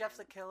 That's like Jeff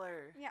the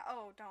Killer. Yeah,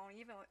 oh, don't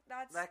even.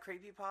 That's. That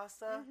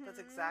creepypasta? That's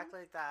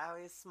exactly like that. How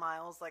he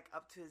smiles, like,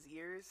 up to his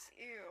ears.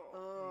 Ew.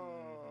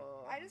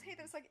 Oh. I just hate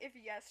that it's like, if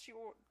yes, she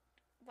will,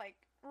 like,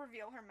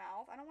 reveal her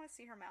mouth. I don't want to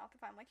see her mouth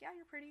if I'm like, yeah,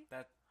 you're pretty.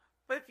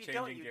 But if you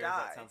don't, you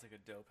die. That sounds like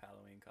a dope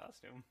Halloween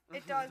costume.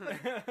 It does, but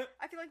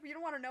I feel like you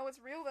don't want to know it's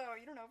real, though.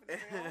 You don't know if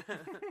it's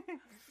real.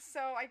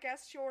 So I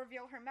guess she'll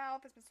reveal her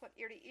mouth has been slit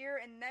ear to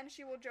ear, and then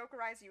she will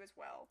jokerize you as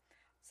well.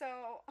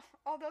 So,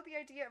 although the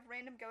idea of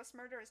random ghost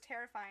murder is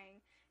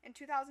terrifying, in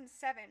 2007,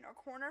 a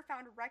coroner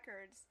found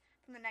records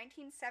from the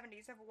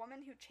 1970s of a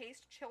woman who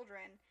chased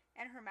children,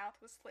 and her mouth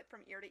was slit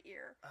from ear to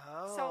ear.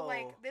 Oh. So,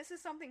 like, this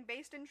is something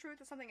based in truth.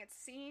 It's something it's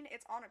seen.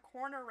 It's on a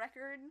coroner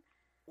record.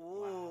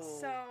 Ooh,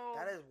 So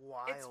that is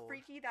wild. It's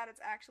freaky that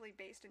it's actually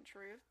based in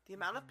truth. The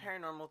amount of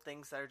paranormal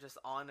things that are just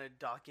on a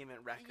document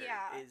record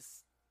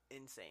is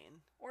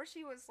insane. Or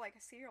she was like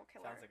a serial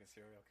killer. Sounds like a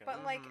serial killer.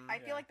 But like, I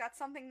feel like that's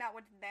something that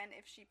would then,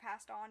 if she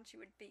passed on, she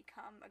would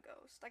become a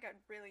ghost, like a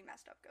really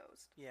messed up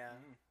ghost. Yeah.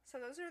 So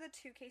those are the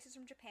two cases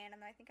from Japan, and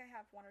then I think I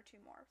have one or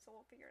two more, so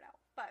we'll figure it out.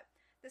 But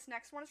this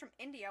next one is from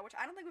India, which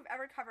I don't think we've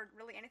ever covered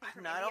really anything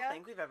from No, India. I don't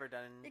think we've ever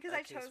done because a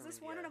I case chose from this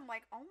one, India. and I'm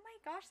like, oh my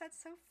gosh, that's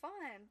so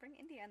fun. Bring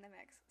India in the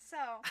mix.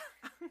 So,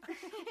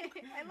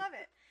 I love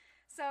it.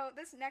 So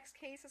this next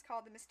case is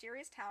called the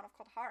mysterious town of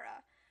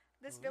Kuldhara.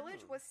 This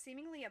village was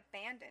seemingly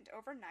abandoned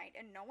overnight,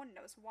 and no one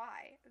knows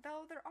why,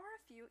 though there are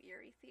a few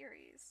eerie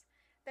theories.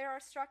 There are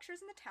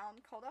structures in the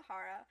town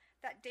Kuldhara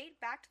that date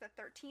back to the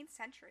 13th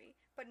century,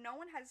 but no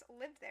one has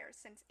lived there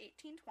since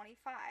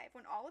 1825,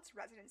 when all its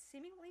residents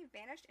seemingly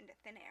vanished into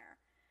thin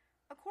air.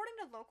 According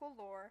to local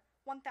lore,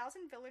 1,000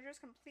 villagers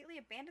completely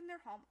abandoned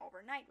their home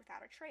overnight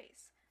without a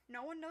trace.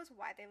 No one knows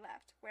why they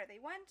left, where they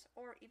went,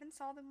 or even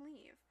saw them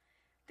leave.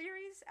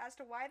 Theories as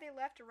to why they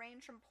left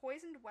range from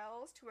poisoned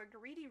wells to a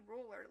greedy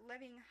ruler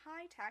levying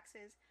high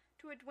taxes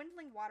to a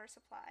dwindling water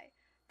supply,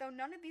 though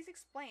none of these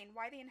explain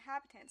why the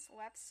inhabitants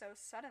left so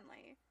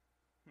suddenly.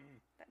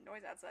 That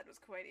noise outside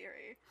was quite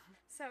eerie.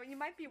 So you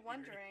might be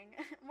wondering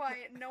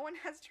why no one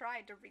has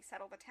tried to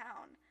resettle the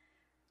town.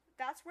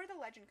 That's where the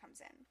legend comes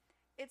in.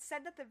 It's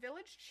said that the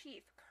village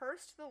chief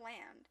cursed the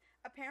land.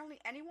 Apparently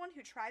anyone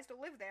who tries to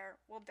live there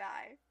will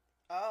die.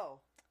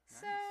 Oh.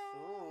 So,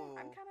 Ooh.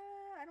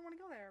 I don't want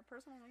to go there,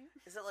 personally.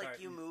 Is it like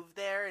Sorry. you move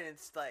there and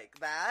it's like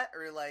that,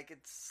 or like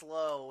it's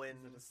slow and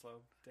Is it a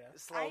slow death?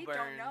 slow I burn?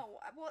 don't know.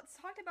 Well, it's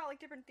talked about, like,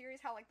 different theories,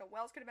 how, like, the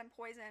wells could have been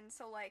poisoned,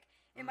 so, like,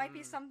 it might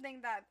be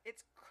something that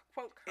it's,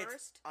 quote, It's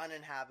cursed.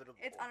 uninhabitable.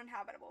 It's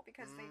uninhabitable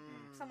because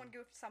someone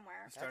goofed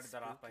somewhere. You started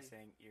that off by spooky.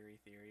 saying eerie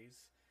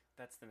theories.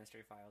 That's the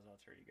Mystery Files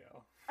alter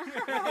ego.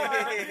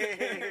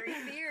 Eerie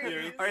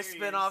theories. Our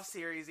spin-off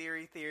series,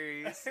 Eerie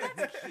Theories.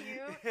 That's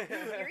cute.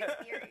 Eerie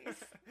theories.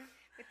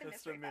 With the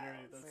That's the mystery mini.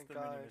 files. That's my the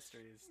gosh. mini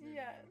mysteries. New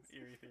Yes.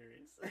 name, Eerie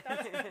Theories.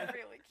 That's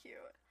really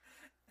cute.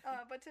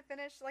 But to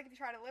finish, like, if you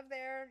try to live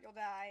there, you'll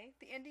die.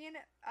 The Indian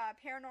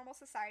Paranormal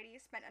Society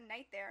spent a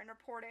night there and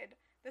reported,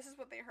 this is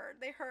what they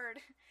heard. They heard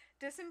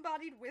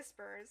disembodied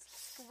whispers,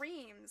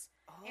 screams,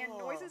 and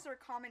noises are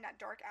common at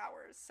dark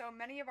hours. So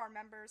many of our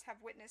members have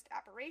witnessed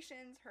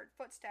apparitions, heard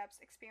footsteps,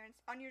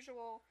 experienced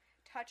unusual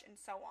touch, and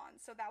so on.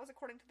 So that was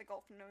according to the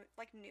Gulf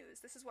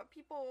News. This is what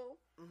people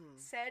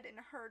said and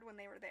heard when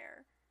they were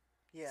there.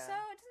 Yeah. So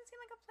it doesn't seem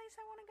like a place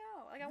I want to go.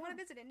 Like, I want to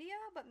visit India,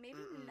 but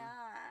maybe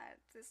not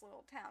this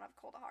little town of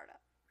Kuldhara.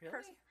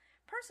 Really?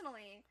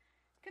 Personally,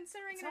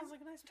 considering It sounds like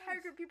a nice entire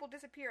place. group of people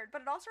disappeared.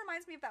 But it also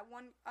reminds me of that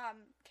one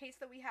case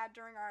that we had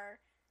during our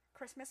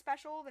Christmas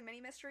special, the mini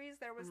mysteries.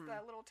 There was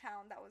the little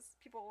town that was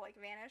people like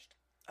vanished.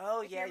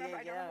 Oh, If you yeah, remember, yeah,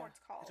 I don't know what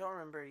it's I called. don't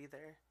remember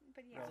either.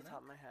 But yeah, Off the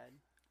top of my head.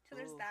 so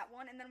there's Ooh. that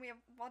one, and then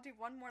I'll do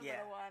one more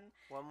Yeah. little one.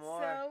 One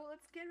more. So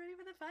let's get ready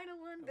for the final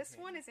one. This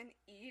Okay. one is in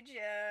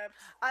Egypt.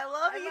 I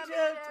love I love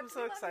Egypt. I'm I so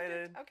love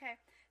excited. Egypt. Okay,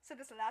 So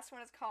this last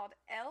one is called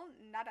El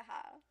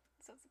Nadaha.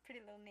 So it's a pretty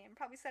little name.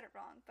 Probably said it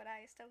wrong, but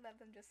I still love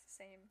them just the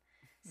same.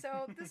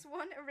 So this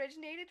one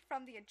originated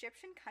from the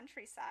Egyptian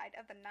countryside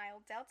of the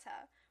Nile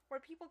Delta, where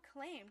people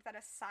claimed that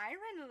a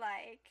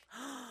siren-like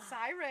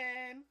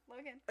siren,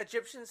 Logan.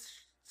 Egyptian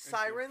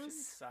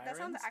sirens That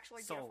sounds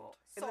actually Sold. beautiful.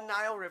 in the Sold.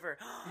 Nile River.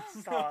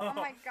 Oh Stop.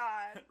 my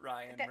god.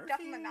 Ryan Murphy. Death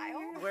on the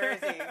Nile? Where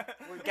is he?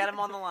 We'll get him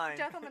on the line.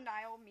 Death on the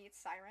Nile meets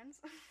sirens.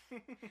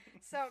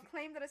 So,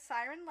 claim that a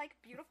siren-like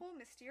beautiful,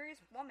 mysterious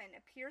woman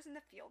appears in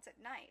the fields at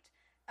night.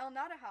 El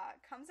Nadaha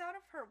comes out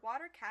of her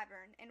water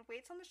cavern and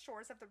waits on the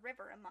shores of the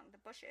river among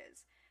the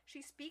bushes.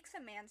 She speaks a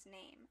man's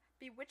name,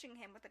 bewitching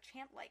him with a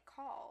chant-like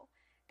call,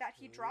 that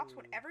he drops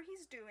whatever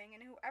he's doing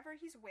and whoever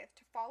he's with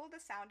to follow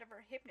the sound of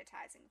her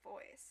hypnotizing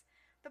voice.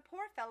 The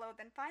poor fellow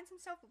then finds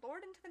himself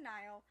lured into the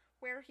Nile,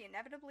 where he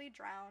inevitably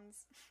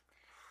drowns.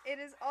 It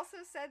is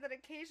also said that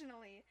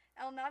occasionally,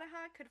 El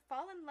Nadaha could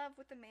fall in love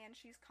with the man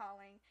she's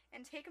calling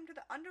and take him to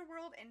the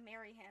underworld and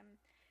marry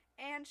him.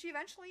 And she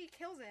eventually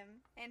kills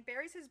him and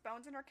buries his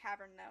bones in her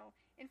cavern, though,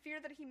 in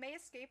fear that he may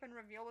escape and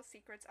reveal the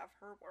secrets of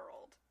her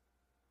world.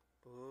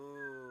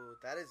 Ooh,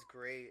 that is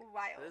great.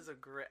 Wild. That is a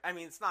great. I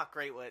mean, it's not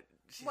great what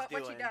she's What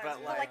doing, she does, but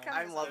but, like, like,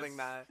 I'm feminism. loving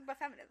that. But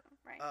feminism,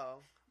 right?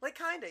 Oh, like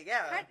kinda,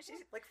 yeah. She's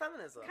Like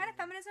feminism. kind of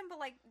feminism, but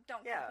like,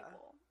 don't kill Yeah.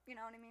 people. You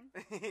know what I mean?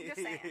 Just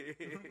saying.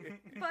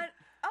 But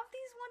of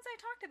these ones I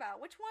talked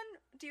about, which one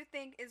do you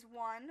think is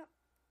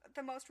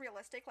the most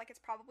realistic? Like, it's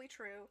probably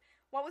true.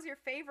 What was your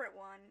favorite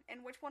one,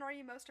 and which one are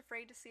you most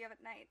afraid to see of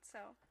at night? So,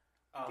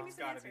 give me It's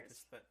some gotta be the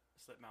answers.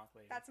 slit mouth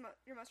lady. That's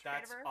your most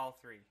afraid of That's her. all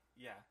three.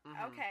 Yeah.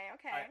 Mhm. Okay.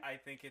 I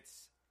think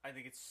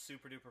it's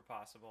super duper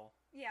possible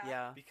Yeah.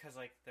 Yeah. because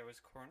like there was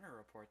coroner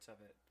reports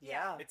of it.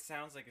 Yeah. It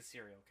sounds like a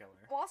serial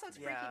killer. Well, also it's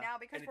freaky Yeah. now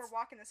because And we're it's-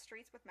 walking the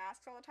streets with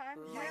masks all the time.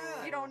 Ooh. Like,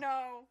 Yeah. you don't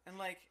know. And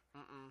like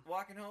Mm-mm.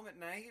 walking home at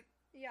night,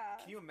 Yeah.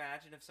 can you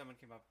imagine if someone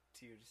came up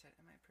to you and just said,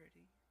 "Am I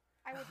pretty?"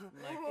 I would.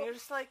 Like, Ooh. You're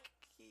just like,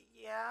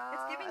 yeah.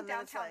 It's giving and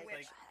then it's downtown like,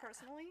 witch.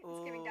 Personally, it's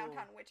giving Ooh.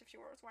 downtown witch if she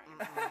was wearing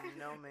a Mm-mm, mask.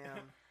 no,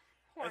 ma'am.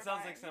 It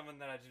sounds like Horrifying. someone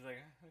that I just like,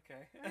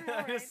 okay,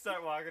 Alright. just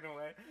start walking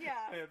away.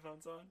 Yeah.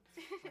 Headphones on.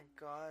 Oh my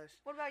gosh.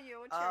 What about you?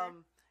 What's your...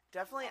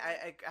 Definitely,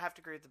 I have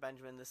to agree with the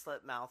Benjamin. The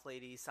slit mouth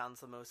lady sounds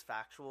the most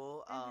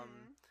factual.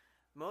 Mhm.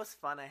 Most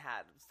fun I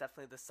had was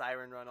definitely the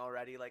siren run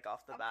already, like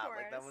off the Of bat.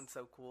 Like that course. one's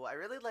so cool. I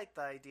really like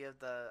the idea of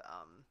the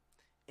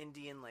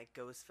Indian like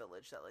ghost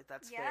village. That like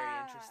that's very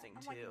Yeah. interesting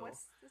I'm too. Like,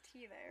 what's the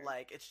tea there?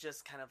 Like it's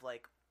just kind of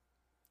like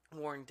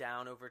worn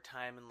down over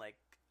time and like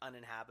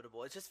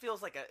uninhabitable. It just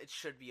feels like it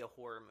should be a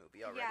horror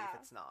movie already Yeah. if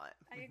it's not.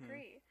 I Mhm.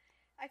 agree.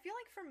 I feel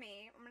like for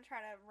me, I'm gonna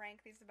try to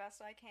rank these the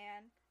best I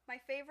can. My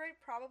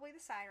favorite, probably the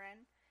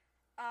siren.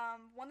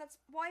 One that's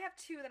I have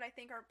two that I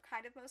think are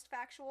kind of most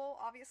factual.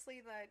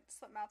 Obviously, the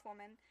slit mouth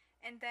woman,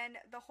 and then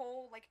the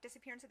whole like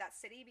disappearance of that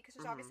city because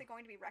there's Mhm. obviously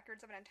going to be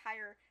records of an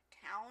entire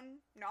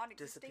town not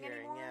existing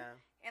Disappearing, anymore. yeah.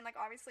 And like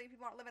obviously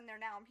people aren't living there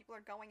now, and people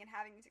are going and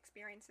having these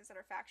experiences that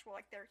are factual.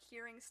 Like they're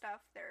hearing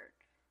stuff. They're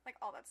like,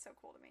 oh, that's so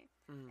cool to me.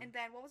 Mhm. And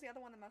then what was the other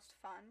one the most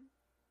fun?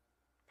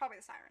 Probably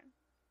the siren.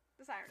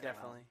 The siren. as well.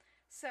 Definitely.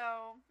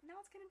 So now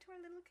let's get into our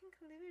little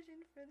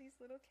conclusion for these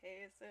little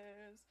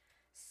cases.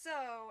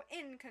 So,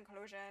 in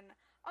conclusion,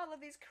 all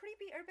of these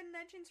creepy urban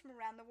legends from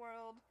around the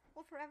world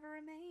will forever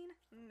remain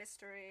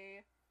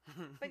mystery.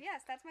 But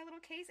yes, that's my little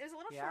case. It was a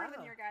little shorter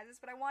than Yeah. your guys',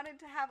 but I wanted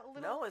to have a No,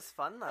 little, it's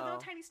fun though. a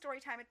little tiny story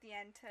time at the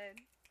end to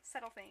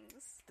settle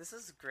things. This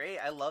is great.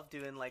 I love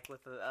doing like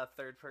with a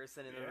third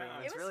person in the Yeah.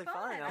 room. It It's was really fun.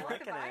 fun. I I'm like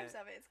the liking vibes it.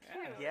 of it. It's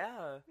Yeah. cute.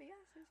 Yeah, But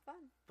yes, it was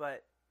fun.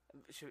 but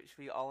should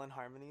we all in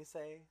harmony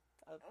say?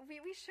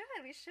 We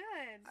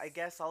should. I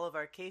guess all of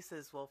our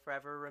cases will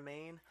forever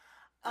remain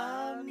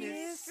A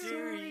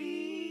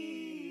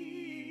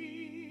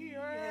mystery.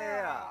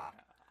 Yeah.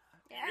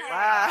 Yeah.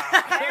 Wow.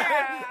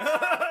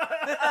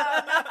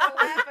 Not to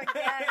laugh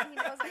again. He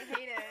knows I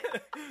hate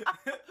it.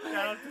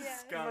 Shout out to Yeah.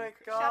 Skunk. Oh my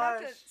Shout out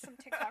to gosh. some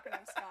TikToker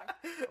named Skunk.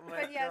 Oh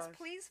my But yes, gosh.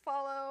 please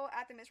follow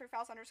at the Mystery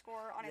Files _ on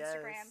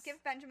Instagram. Yes.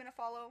 Give Benjamin a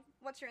follow.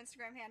 What's your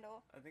Instagram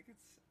handle? I think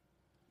it's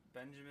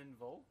Benjamin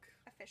Volk.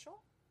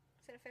 Official?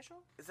 Is it official?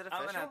 Is it I'm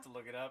official? gonna have to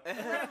look it up. Let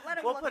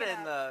him We'll look put it it in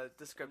up. the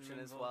description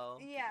as well.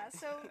 Yeah,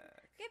 so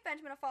give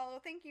Benjamin a follow.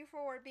 Thank you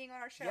for being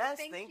on our show. Yes,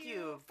 thank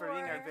you for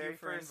being our Thank very you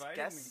for first inviting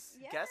guest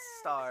me. guest Yes.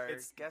 star,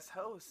 It's- guest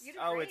host. You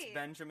did Oh, it's great.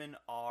 Benjamin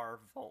R.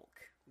 Volk.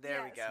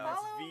 There we Yes, go.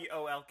 That's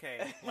follow-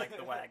 VOLK, like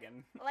the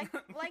wagon. Like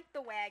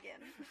the wagon.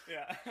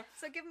 Yeah.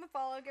 So give him a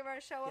follow. Give our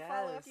show a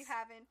follow if you Yes.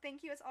 haven't.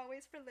 Thank you as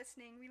always for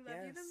listening. We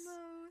love you the Yes.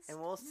 most. And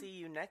we'll see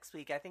you next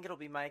week. I think it'll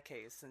be my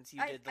case since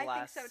you I did the think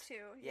last. so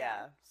too.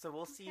 Yeah. So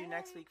we'll see you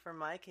next Okay. week for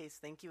my case.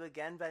 Thank you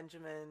again,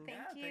 Benjamin. Thank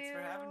Yeah, you. thanks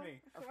for having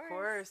me. Of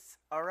course.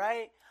 All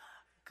right.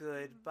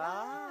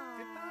 Goodbye.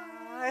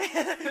 Goodbye.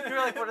 You're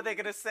like, what are they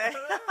gonna say? See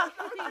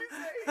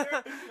you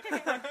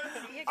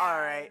guys. All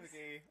right.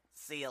 Okay.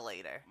 See you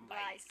later.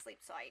 Bye. Sleep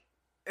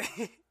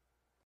tight.